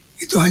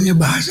 itu hanya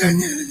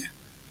bahasanya saja.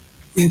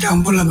 Minta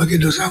ampunlah bagi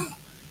dosamu.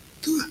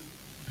 Itu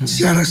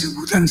secara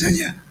sebutan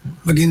saja.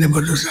 Baginda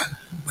berdosa,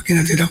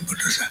 baginda tidak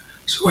berdosa.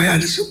 Supaya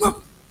ada sebab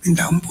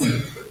minta ampun.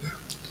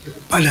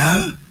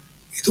 Padahal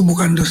itu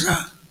bukan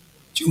dosa.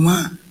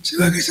 Cuma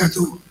sebagai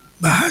satu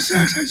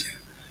bahasa saja.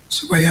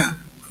 Supaya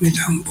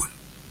minta ampun.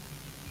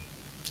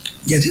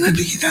 Jadi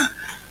Nabi kita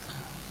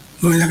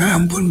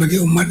memintakan ampun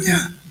bagi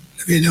umatnya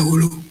lebih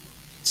dahulu.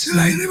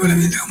 Selain daripada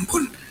minta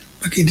ampun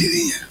bagi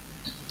dirinya.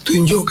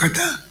 Tunjuk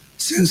kata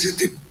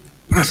sensitif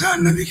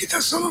perasaan Nabi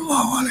kita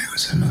SAW.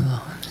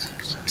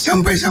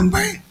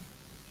 Sampai-sampai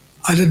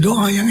ada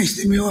doa yang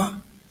istimewa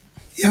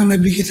yang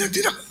Nabi kita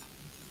tidak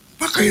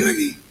pakai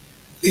lagi.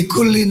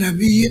 Likulli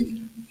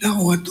nabiyyin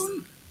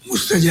da'watun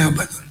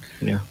mustajabatun.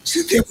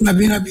 Setiap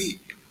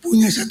nabi-nabi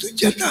punya satu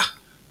jatah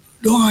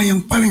doa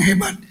yang paling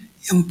hebat,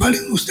 yang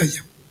paling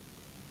mustajab.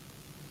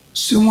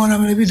 Semua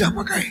nabi-nabi dah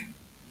pakai.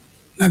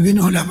 Nabi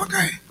Nuh dah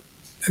pakai,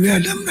 Nabi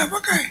Adam dah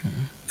pakai,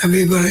 Nabi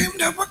Ibrahim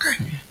dah pakai,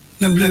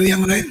 nabi-nabi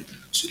yang lain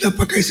sudah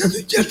pakai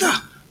satu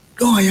jatah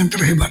doa yang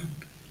terhebat.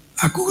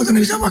 Aku kata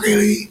Nabi bisa pakai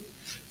lagi.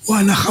 Wa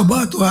ana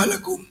khabatuha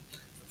lakum.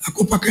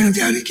 Aku pakai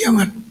nanti hari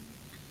kiamat.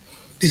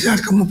 Di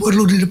saat kamu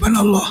perlu di depan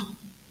Allah.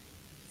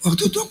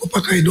 Waktu itu aku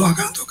pakai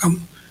doakan untuk kamu.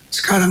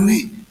 Sekarang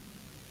nih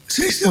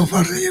saya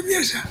istighfar saja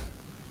biasa.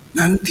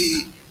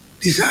 Nanti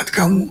di saat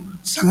kamu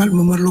sangat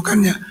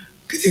memerlukannya,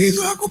 ketika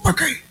itu aku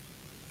pakai.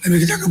 Nabi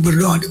kita akan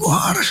berdoa di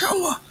bawah arsy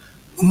Allah,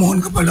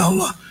 memohon kepada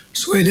Allah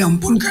supaya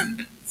diampunkan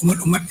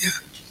umat-umatnya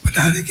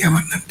pada hari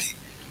kiamat nanti.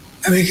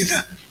 Nabi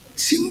kita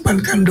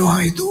simpankan doa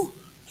itu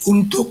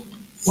untuk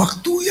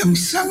waktu yang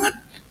sangat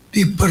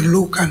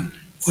diperlukan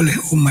oleh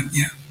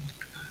umatnya.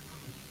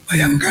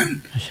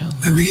 Bayangkan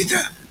Nabi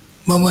kita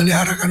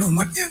memeliharakan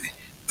umatnya nih.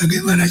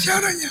 Bagaimana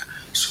caranya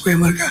supaya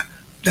mereka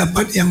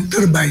dapat yang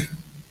terbaik.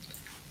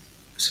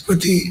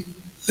 Seperti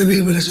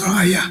lebih daripada seorang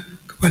ayah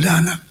kepada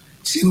anak,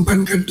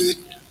 simpankan duit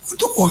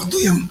untuk waktu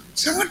yang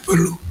sangat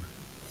perlu.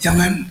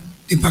 Jangan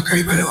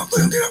dipakai pada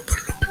waktu yang tidak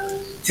perlu.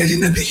 Jadi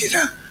Nabi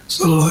kita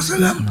SAW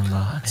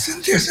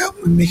sentiasa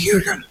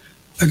memikirkan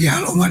bagi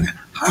hal umatnya.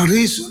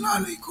 Harisun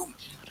alaikum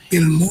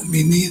bil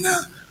mu'minina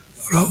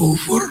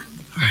raufur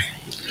rahim.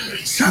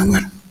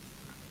 Sangat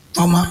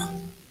tamak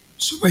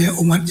supaya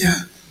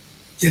umatnya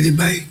jadi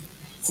baik.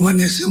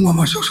 Umatnya semua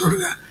masuk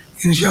surga.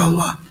 Insya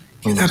Allah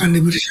kita akan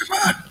diberi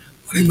syafaat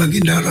oleh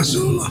baginda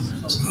Rasulullah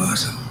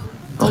SAW.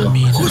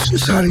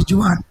 Khusus hari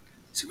Jumat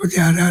seperti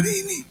hari-hari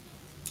ini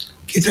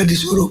kita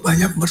disuruh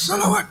banyak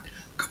bersalawat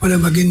kepada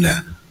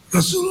baginda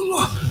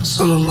Rasulullah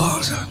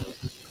SAW.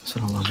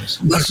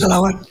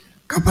 Bersalawat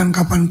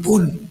kapan-kapan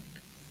pun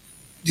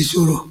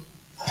disuruh.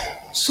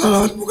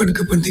 Salawat bukan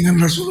kepentingan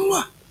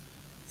Rasulullah.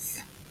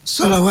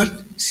 Salawat,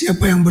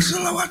 siapa yang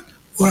bersalawat,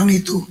 orang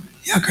itu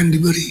yang akan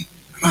diberi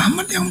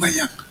rahmat yang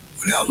banyak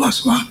oleh Allah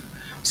SWT.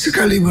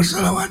 Sekali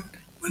bersalawat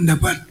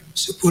mendapat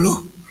 10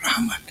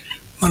 rahmat.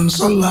 Man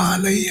shalla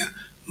alayya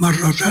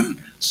marratan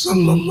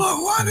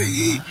sallallahu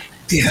alaihi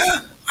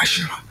biha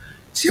asyra.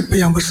 Siapa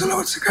yang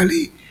bersalawat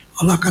sekali,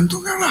 Allah akan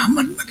tukar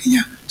rahmat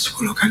baginya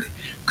 10 kali.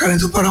 Karena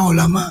itu para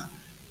ulama,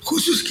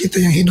 khusus kita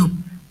yang hidup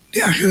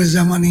di akhir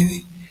zaman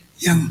ini,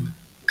 yang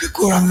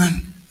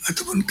kekurangan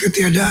ataupun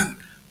ketiadaan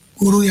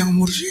guru yang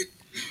mursyid,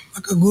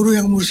 maka guru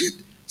yang mursyid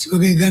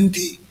sebagai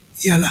ganti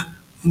ialah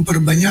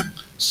memperbanyak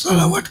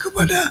salawat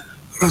kepada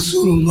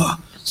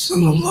Rasulullah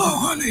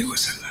Sallallahu Alaihi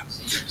Wasallam.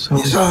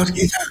 Salawat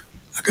kita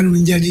akan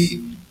menjadi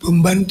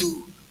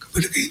pembantu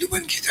kepada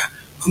kehidupan kita,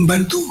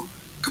 membantu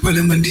kepada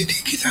mendidik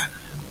kita.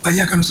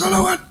 Banyakkan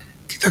salawat,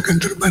 kita akan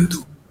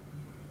terbantu.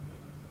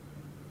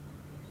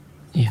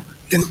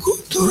 Dan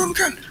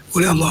turunkan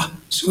oleh Allah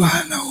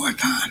Subhanahu wa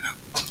taala.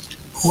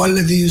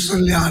 Huwallazi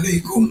yusalli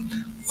 'alaikum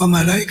wa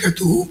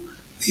malaikatuhu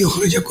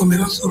liyukhrijakum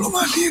minadh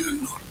dhulumati ilan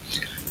nur.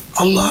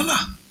 Allah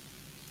lah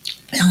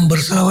yang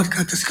bersalawat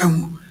ke atas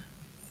kamu,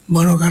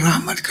 menurunkan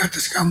rahmat ke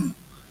atas kamu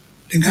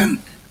dengan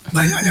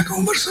banyaknya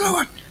kamu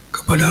bersalawat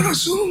kepada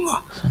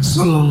Rasulullah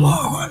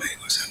Sallallahu Alaihi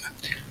Wasallam.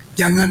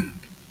 Jangan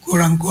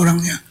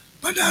kurang-kurangnya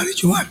pada hari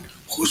Jumat,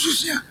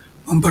 khususnya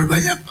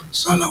memperbanyak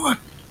salawat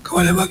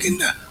kepada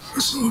baginda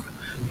Rasulullah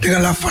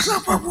dengan lafaz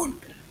apapun.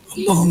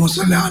 Allahumma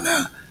salli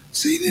ala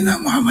Sayyidina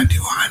Muhammad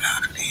wa ala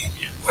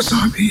alihi wa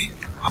sahbihi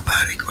wa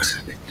barik wa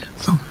sallim.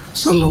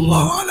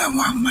 Sallallahu ala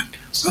Muhammad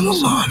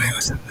Sallallahu Alaihi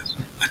Wasallam.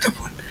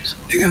 Ataupun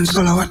dengan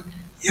salawat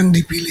yang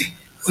dipilih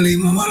oleh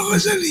Imam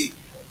Al-Ghazali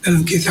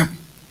dalam kitab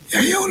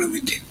Ihya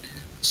Ulumuddin.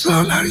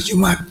 Salawat hari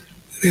Jumat,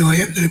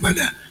 riwayat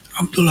daripada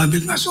Abdullah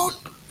bin Mas'ud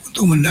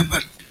untuk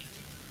mendapat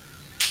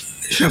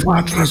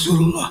syafaat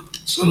Rasulullah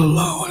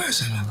Sallallahu Alaihi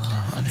Wasallam.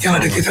 Yang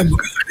ada kitab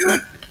bukan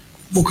akhirat,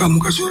 buka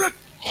muka surat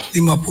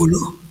 50,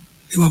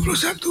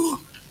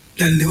 51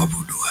 dan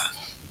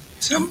 52.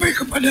 sampai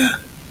kepada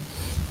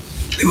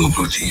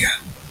 53.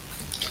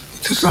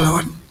 Itu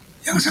salawat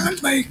yang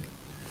sangat baik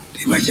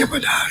dibaca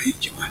pada hari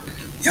Jumat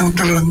yang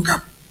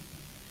terlengkap.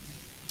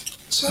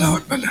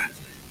 Salawat pada.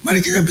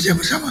 Mari kita baca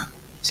bersama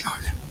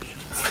salawatnya.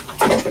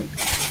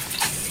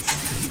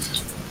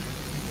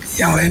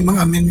 Yang lain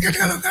mengaminkan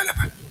kalau tak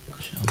dapat.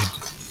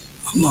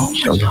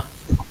 InsyaAllah.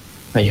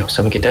 Ayo,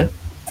 sama kita.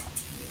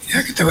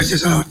 Ya, kita baca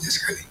salawatnya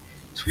sekali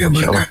supaya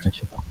berkat.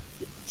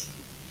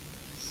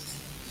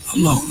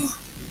 Allahumma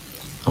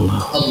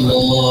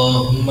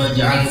اللهم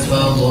اجعل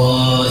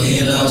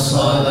فضائل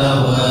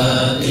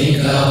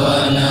صلواتك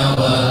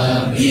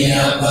ونوابي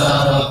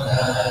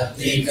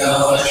بركاتك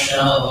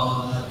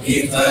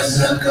وشرائف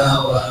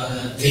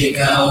زكواتك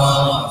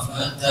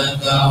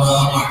ورحمتك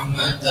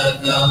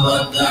ورحمتك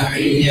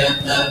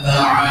وتحيتك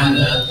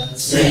على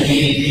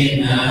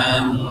سيدنا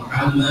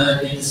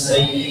محمد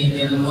سيد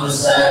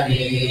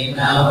المرسلين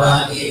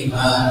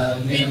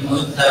وإمام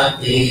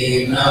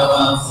المتقين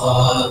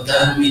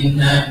وخاتم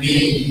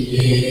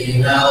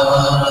النبيين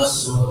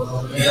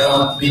ورسول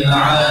رب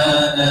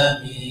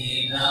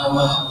العالمين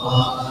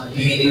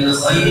وقائد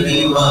الخير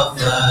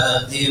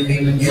وكاتب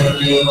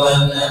البر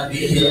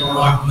ونبي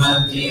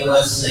الرحمة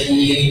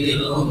والسيد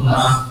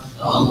الأمة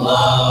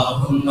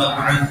اللهم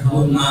ابعثه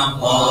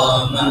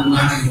مقاما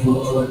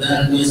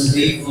محمودا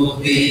تسلك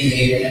به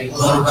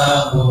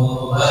قربه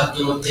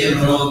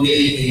وتقر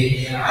به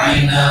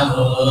عينه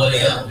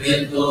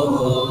يقبضه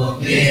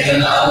به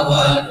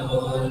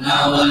الأولون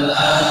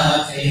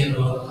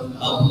والآخرون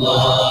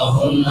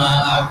اللهم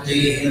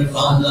أعطيه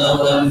الفضل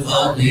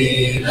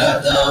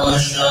والفضيلة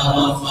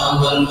والشرف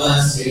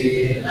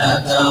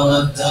والوسيلة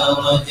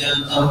والدرجة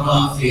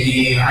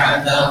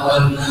الرفيعة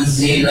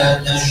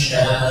والمنزلة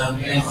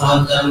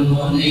الشامخة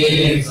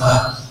المنيفة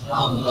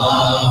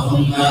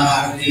اللهم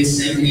أعط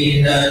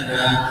سيدنا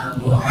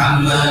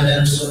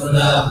محمدا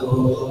سؤله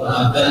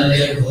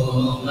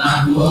وبلغه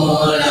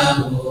محموله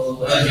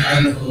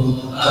واجعله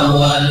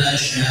أول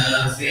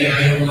شافع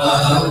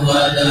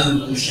وأول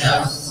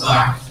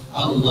مشفع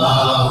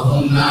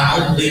اللهم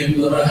عظم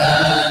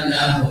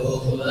برهانه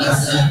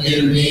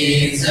وسدد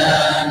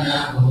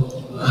ميزانه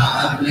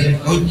وأبلغ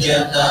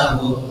حجته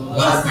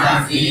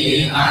وارفع في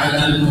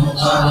أعلى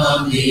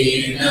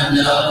المقربين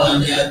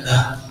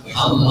درجته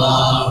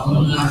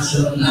اللهم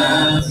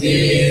احشرنا في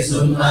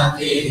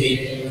زمرته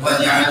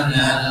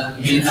واجعلنا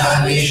من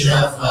أهل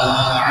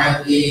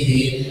شفاعته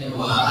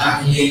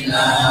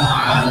وأحينا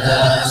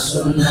على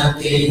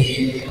سنته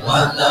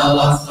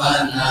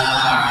وتوفنا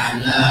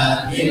على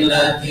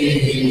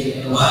ملته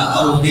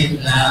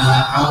وأوردنا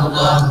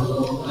حوضه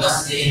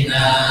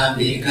واسقنا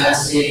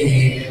بكأسه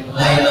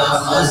غير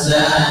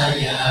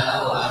خزايا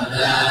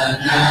ولا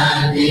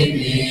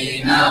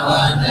نادمين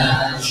ولا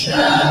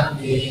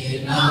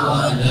شاكين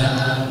ولا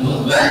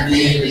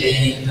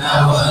مبدلين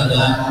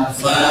ولا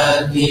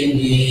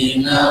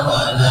فاتنين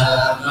ولا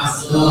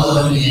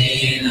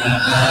مفتونين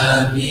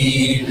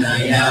آمين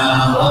يا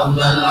رب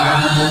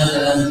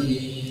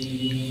العالمين.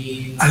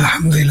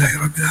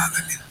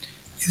 Alhamdulillahirrabbilalamin.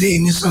 Jadi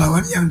ini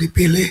salawat yang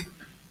dipilih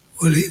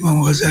oleh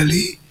Imam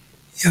Ghazali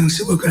yang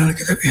disebutkan dalam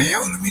kitab Ihya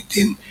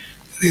Ulumuddin,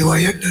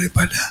 riwayat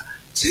daripada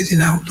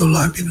Sayyidina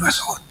Abdullah bin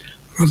Mas'ud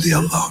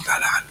radhiyallahu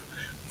ta'ala anhu.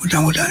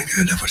 Mudah-mudahan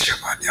kita dapat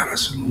syafaat ya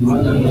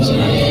Rasulullah.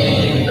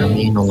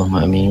 Amin,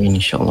 Allahumma amin,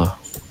 insyaAllah.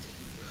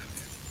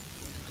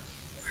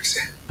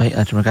 Baik,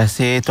 terima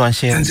kasih Tuan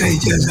Syekh. Dan saya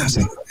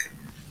ijazah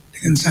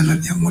dengan sanad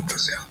yang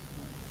muttasil.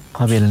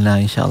 Alhamdulillah,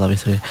 insyaAllah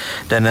besok.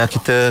 Dan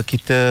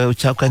kita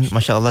ucapkan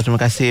Masya Allah,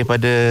 terima kasih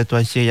pada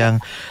Tuan Syekh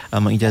yang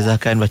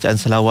mengijazahkan bacaan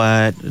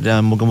selawat,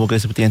 dan moga-moga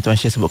seperti yang Tuan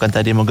Syekh sebutkan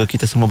tadi, moga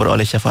kita semua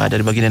beroleh syafaat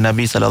dari baginda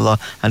Nabi SAW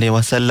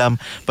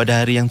pada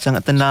hari yang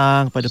sangat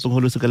tenang, pada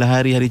penghulu segala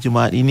hari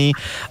Jumaat ini.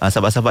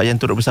 Sahabat-sahabat yang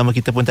turut bersama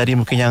kita pun tadi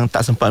mungkin yang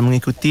tak sempat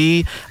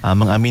mengikuti,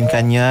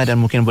 mengaminkannya dan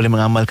mungkin boleh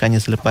mengamalkannya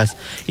selepas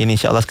ini,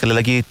 insyaAllah. Sekali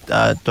lagi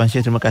Tuan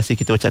Syekh, terima kasih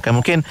kita ucapkan.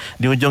 Mungkin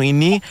di ujung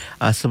ini,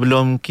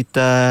 sebelum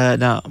kita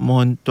nak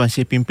mohon Tuan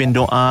Syekh pimpin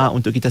doa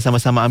untuk kita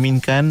sama-sama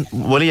aminkan,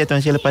 boleh ya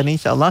Tuan Syekh lepas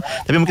ni, insyaAllah.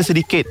 Tapi mungkin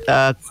sedikit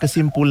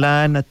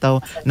kesimpulan atau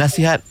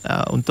nasihat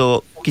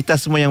untuk kita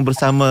semua yang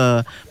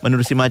bersama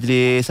menerusi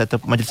majlis atau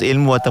majlis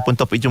ilmu ataupun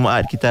topik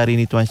Jumaat kita hari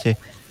ini, Tuan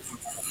Syekh.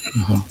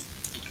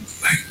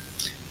 Baik.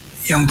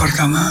 Yang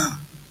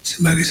pertama,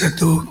 sebagai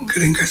satu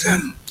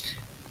keringkasan,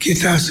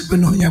 kita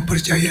sepenuhnya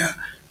percaya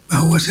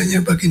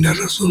bahwasanya baginda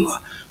Rasulullah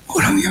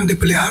orang yang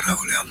dipelihara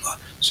oleh Allah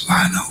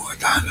Subhanahu wa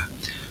ta'ala,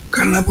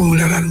 karena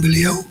pemeliharaan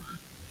beliau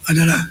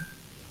adalah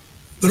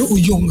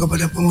berujung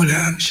kepada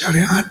pemeliharaan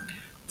syariat,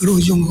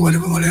 berujung kepada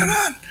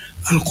pemeliharaan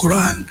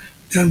Al-Quran,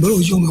 dan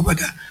berujung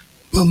kepada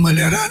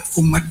pemeliharaan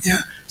umatnya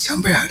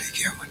sampai hari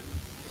kiamat.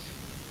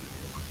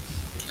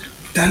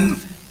 Dan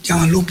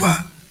jangan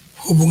lupa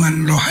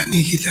hubungan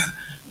rohani kita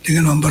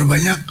dengan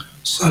memperbanyak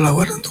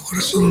salawat untuk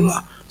Rasulullah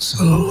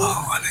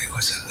Sallallahu Alaihi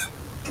Wasallam,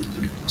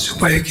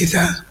 supaya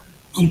kita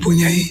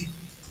mempunyai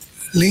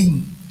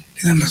link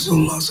dengan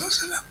Rasulullah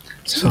SAW,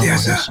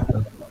 sentiasa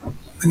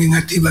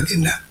mengingati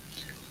baginda.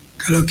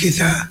 Kalau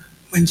kita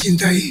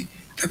mencintai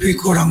tapi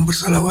kurang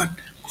bersalawat,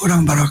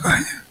 kurang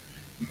barakahnya.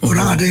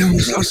 Orang ada yang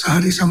bersolat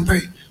sehari sampai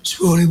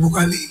 10.000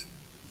 kali,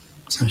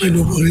 sampai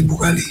 20.000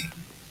 kali.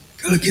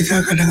 Kalau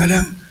kita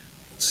kadang-kadang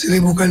 1.000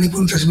 kali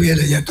pun tasbih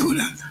ada jatuh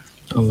dah.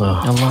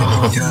 Allah.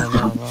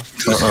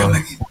 Teruskan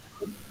lagi.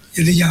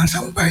 Jadi jangan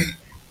sampai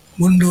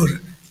mundur,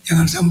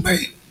 jangan sampai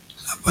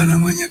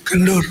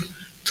kendur.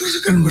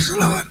 Teruskan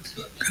bersolawat,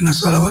 karena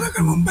solawat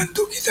akan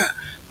membantu kita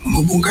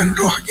menghubungkan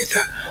roh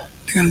kita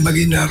dengan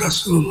baginda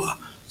Rasulullah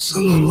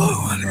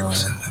Sallallahu Alaihi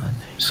Wasallam.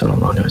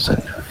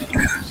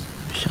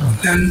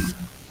 Dan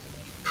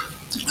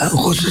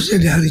khususnya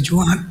di hari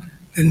Jumat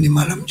dan di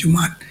malam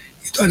Jumat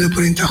itu ada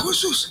perintah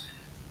khusus.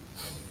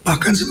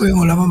 Bahkan sebagian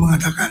ulama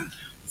mengatakan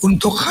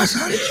untuk khas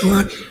hari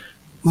Jumat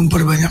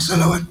memperbanyak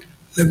salawat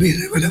lebih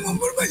daripada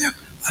memperbanyak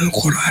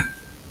Al-Quran.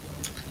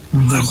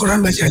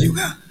 Al-Quran baca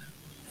juga.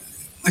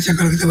 Macam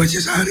kalau kita baca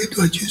sehari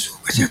 2 juz,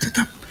 baca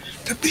tetap.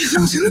 Tapi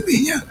yang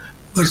selebihnya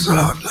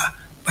bersalawatlah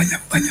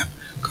banyak-banyak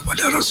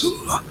kepada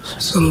Rasulullah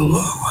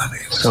Sallallahu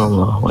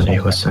Alaihi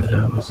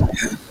Wasallam.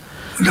 Ya.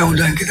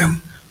 Mudah-mudahan kita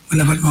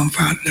mendapat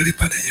manfaat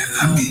daripadanya.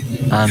 Amin.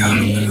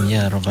 Amin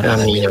ya rabbal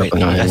alamin.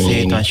 Terima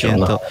kasih Tuan Syekh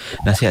untuk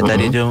nasihat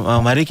tadi.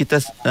 Mari kita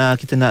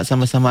nak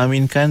sama-sama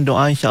aminkan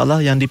doa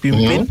insya-Allah yang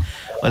dipimpin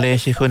oleh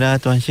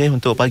Syekhuna Tuan Syekh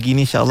untuk pagi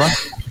ini insya-Allah.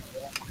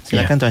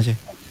 Silakan Tuan Syekh.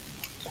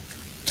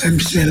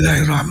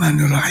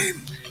 Bismillahirrahmanirrahim.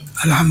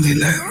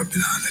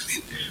 Alhamdulillahirabbil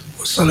alamin.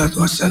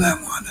 Wassalatu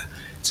wassalamu ala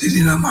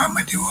sayyidina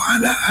Muhammad wa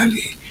ala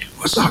alihi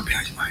wa sahbihi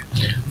ajma'in.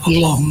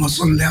 Allahumma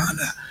shalli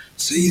ala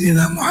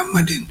sayyidina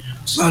Muhammadin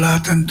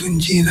salatan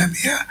tunjina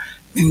biha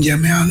min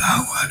jami'il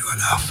ahwal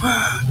wal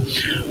afat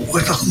wa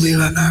taqdi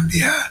lana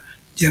biha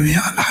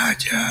jami'al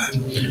hajat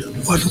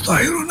wa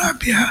tutahhiruna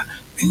biha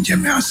min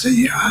jami'is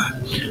sayyi'at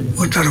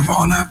wa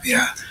tarfa'una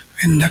biha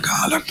indaka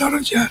 'ala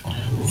darajat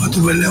wa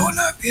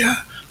tuballighuna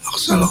biha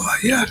أقصى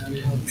الغايات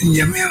من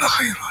جميع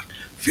الخيرات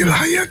في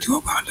الحياة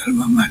وبعد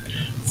الممات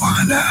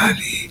وعلى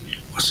آله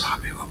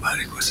وصحبه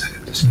وبارك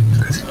وسلم تسليما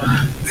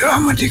كثيرا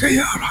برحمتك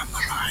يا أرحم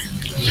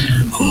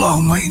الراحمين.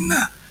 اللهم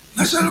إنا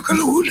نسألك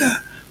الهدى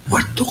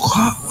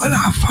والتقى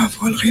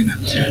والعفاف والغنى.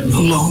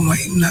 اللهم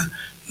إنا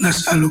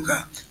نسألك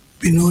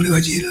بنور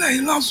وجه الله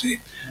العظيم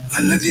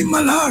الذي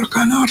ملأ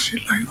أركان عرش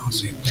الله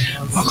العظيم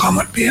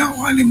وقامت بها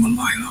عوالم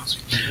الله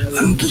العظيم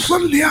أن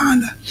تصلي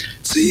على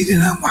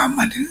سيدنا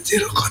محمد ذي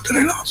القدر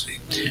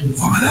العظيم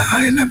وعلى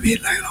آل نبي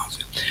الله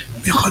العظيم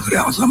بقدر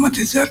عظمة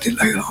ذات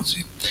الله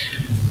العظيم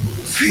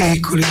في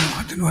كل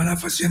لمحة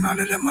ونفس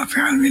على ما في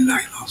علم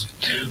الله العظيم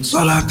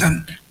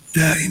صلاة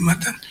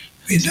دائمة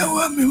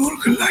بدوام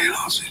ملك الله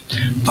العظيم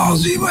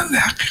تعظيما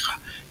لحقيقة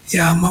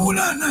يا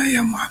مولانا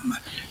يا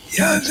محمد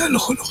يا ذا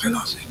الخلق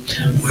العظيم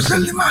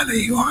وسلم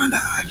عليه وعلى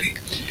آله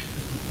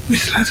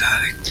مثل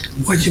ذلك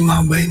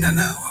واجمع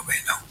بيننا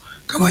وبينه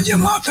كما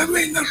جمعت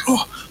بين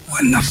الروح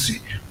والنفس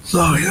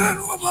ظاهرا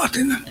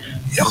وباطنا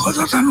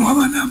يقظة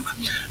ومناما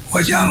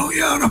واجعله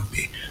يا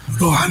ربي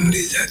روحا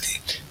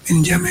لذاتي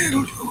من جميع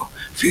الوجوه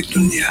في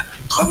الدنيا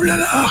قبل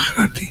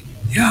الآخرة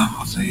يا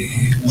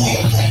عظيم.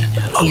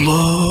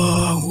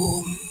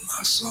 اللهم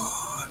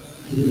صل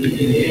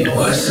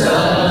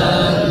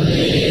وسلم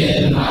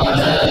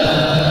على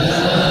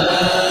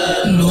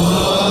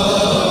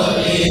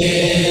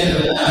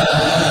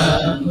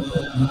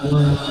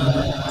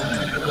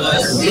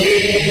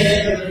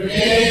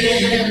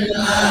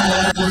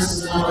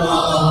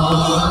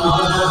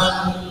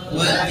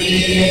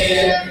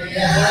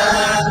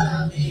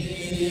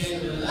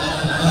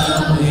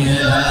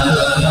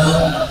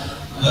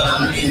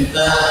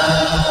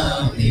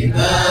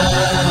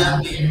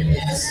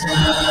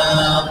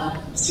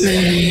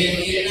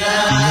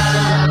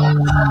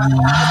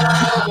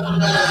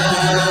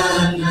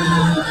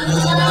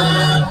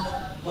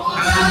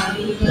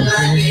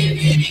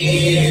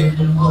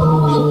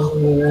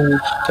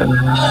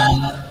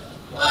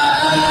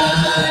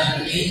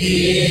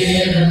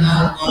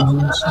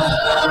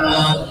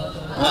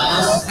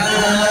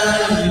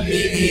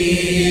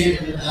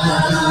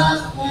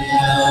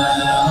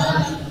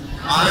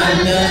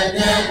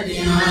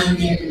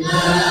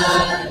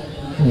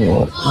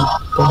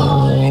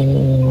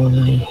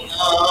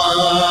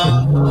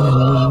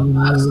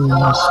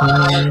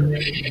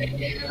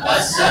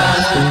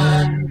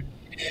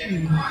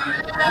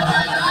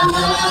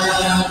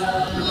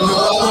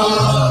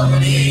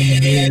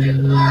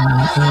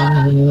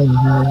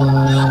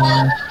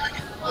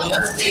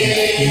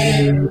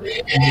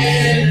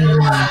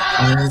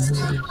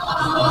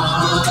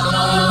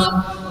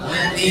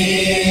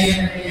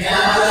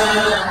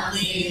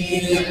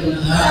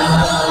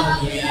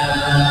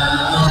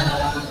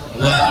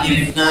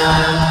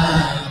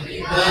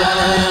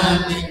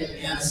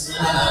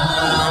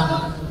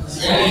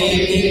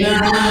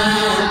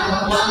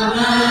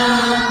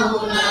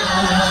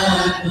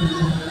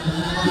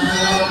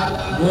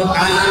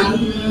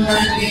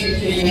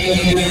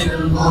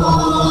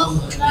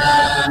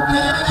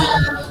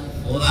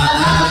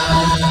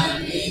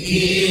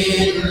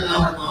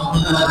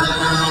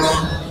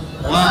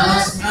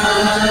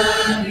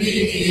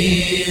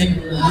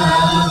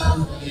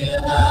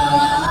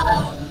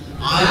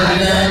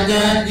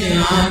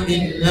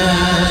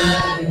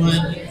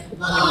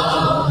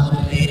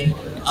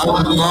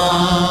Allahumma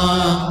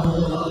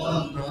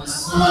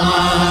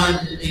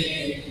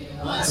salli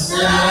wa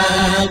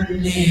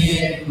sallim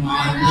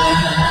ala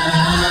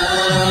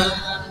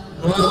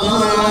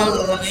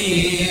nuril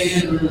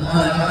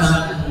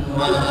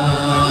anwar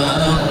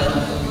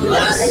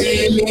wa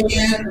sirril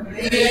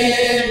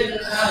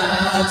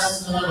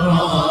asrar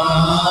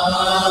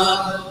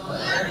wa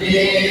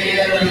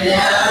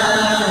diryaqil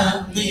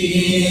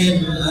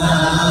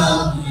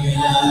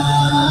aghyar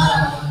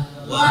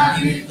wa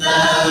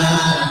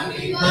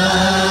iftahi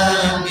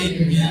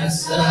babil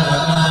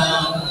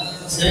yasar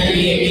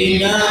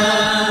sayyidina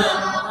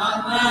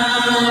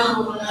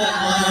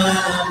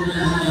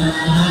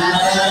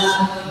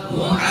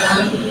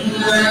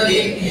محمد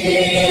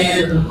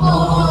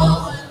المختار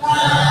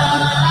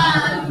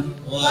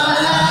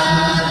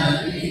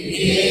وآله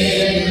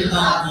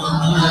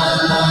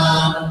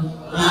الأطهار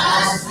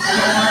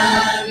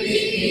وأصحابه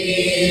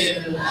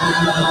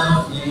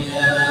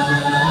الأخيار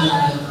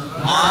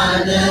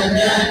عدد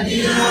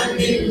نعم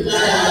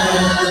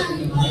الله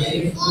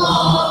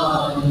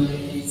وإفضاله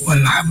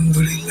والحمد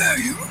لله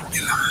رب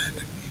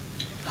العالمين.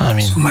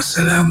 Amin. ثم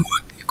السلام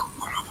عليكم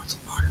ورحمة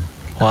الله.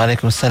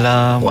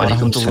 Waalaikumsalam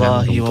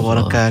Waalaikumsalam warahmatullahi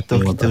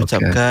wabarakatuh. Kita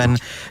ucapkan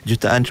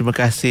jutaan terima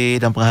kasih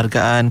dan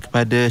penghargaan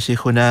kepada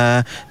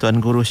Syekhuna Tuan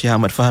Guru Syekh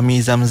Ahmad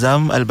Fahmi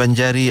Zamzam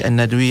Al-Banjari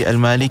An-Nadwi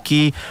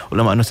Al-Maliki,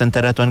 ulama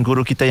Nusantara, Tuan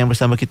Guru kita yang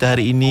bersama kita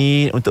hari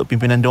ini untuk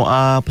pimpinan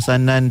doa,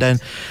 pesanan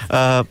dan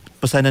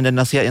pesanan dan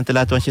nasihat yang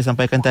telah Tuan Syekh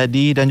sampaikan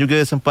tadi, dan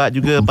juga sempat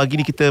juga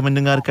pagi ni kita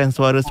mendengarkan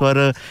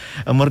suara-suara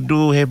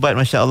merdu hebat,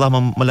 masya-Allah,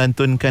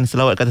 melantunkan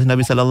selawat ke atas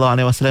Nabi sallallahu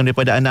alaihi wasallam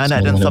daripada anak-anak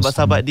dan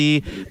sahabat-sahabat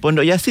di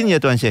Pondok Yasin, ya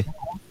Tuan Syekh.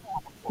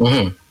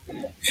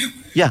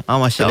 Ya,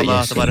 Masya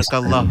Allah,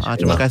 tabarakallah.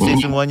 Terima kasih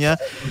semuanya.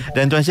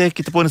 Dan Tuan Syekh,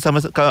 kita pun sama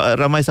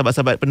ramai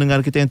sahabat-sahabat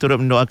pendengar kita yang turut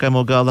mendoakan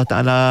moga Allah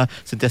Ta'ala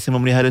sentiasa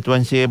memelihara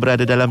Tuan Syekh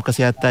berada dalam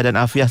kesihatan dan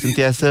afiah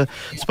sentiasa,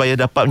 supaya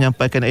dapat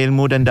menyampaikan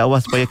ilmu dan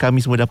dakwah, supaya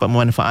kami semua dapat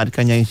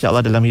memanfaatkannya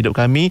insya-Allah dalam hidup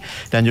kami,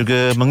 dan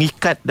juga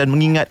mengikat dan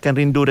mengingatkan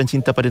rindu dan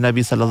cinta pada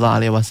Nabi sallallahu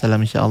alaihi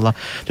wasallam insya-Allah.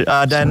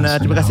 Dan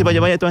terima kasih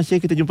banyak-banyak Tuan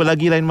Syekh. Kita jumpa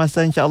lagi lain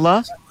masa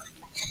insya-Allah.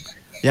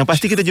 Yang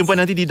pasti kita jumpa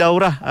nanti di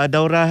daurah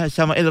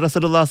Syama'il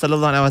Rasulullah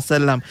sallallahu alaihi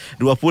wasallam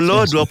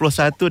 20,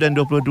 21 dan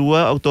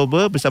 22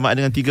 Oktober bersamaan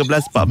dengan 13,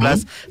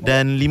 14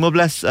 dan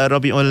 15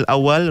 Rabiul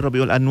Awal,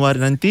 Rabiul Anwar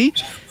nanti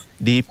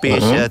di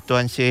page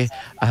Tuan Syekh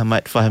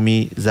Ahmad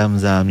Fahmi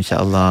Zamzam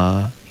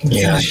insya-Allah.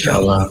 Ya,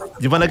 insya-Allah.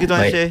 Jumpa lagi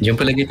Tuan Syekh.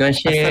 Jumpa lagi Tuan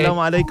Syekh.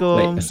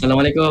 Assalamualaikum.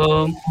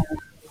 Assalamualaikum.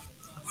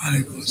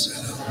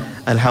 Waalaikumsalam.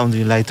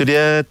 Alhamdulillah, itu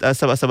dia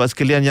sahabat-sahabat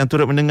sekalian yang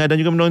turut mendengar dan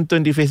juga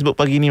menonton di Facebook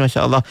pagi ini.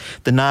 Masya Allah,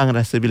 tenang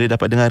rasa bila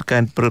dapat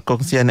dengarkan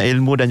perkongsian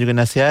ilmu dan juga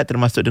nasihat,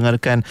 termasuk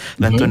dengarkan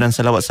lantunan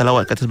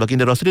salawat-salawat ke atas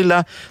baginda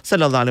Rasulullah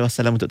sallallahu alaihi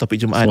wasallam untuk topik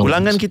Jumaat.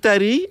 Ulangan kita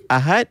hari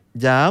Ahad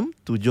jam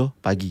 7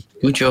 pagi.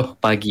 7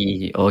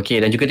 pagi.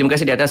 Okey, dan juga terima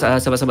kasih di atas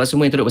sahabat-sahabat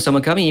semua yang turut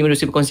bersama kami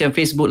menerusi perkongsian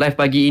Facebook Live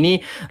pagi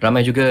ini.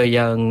 Ramai juga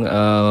yang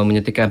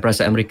menyatakan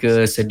perasaan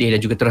mereka sedih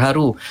dan juga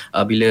terharu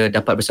bila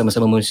dapat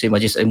bersama-sama menerusi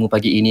majlis ilmu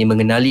pagi ini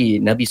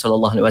mengenali Nabi SAW,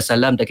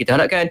 dan kita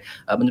harapkan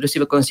menerusi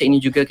perkongsian ini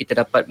juga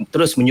kita dapat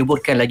terus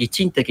menyuburkan lagi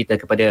cinta kita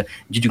kepada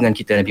junjungan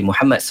kita Nabi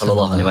Muhammad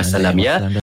SAW, ya.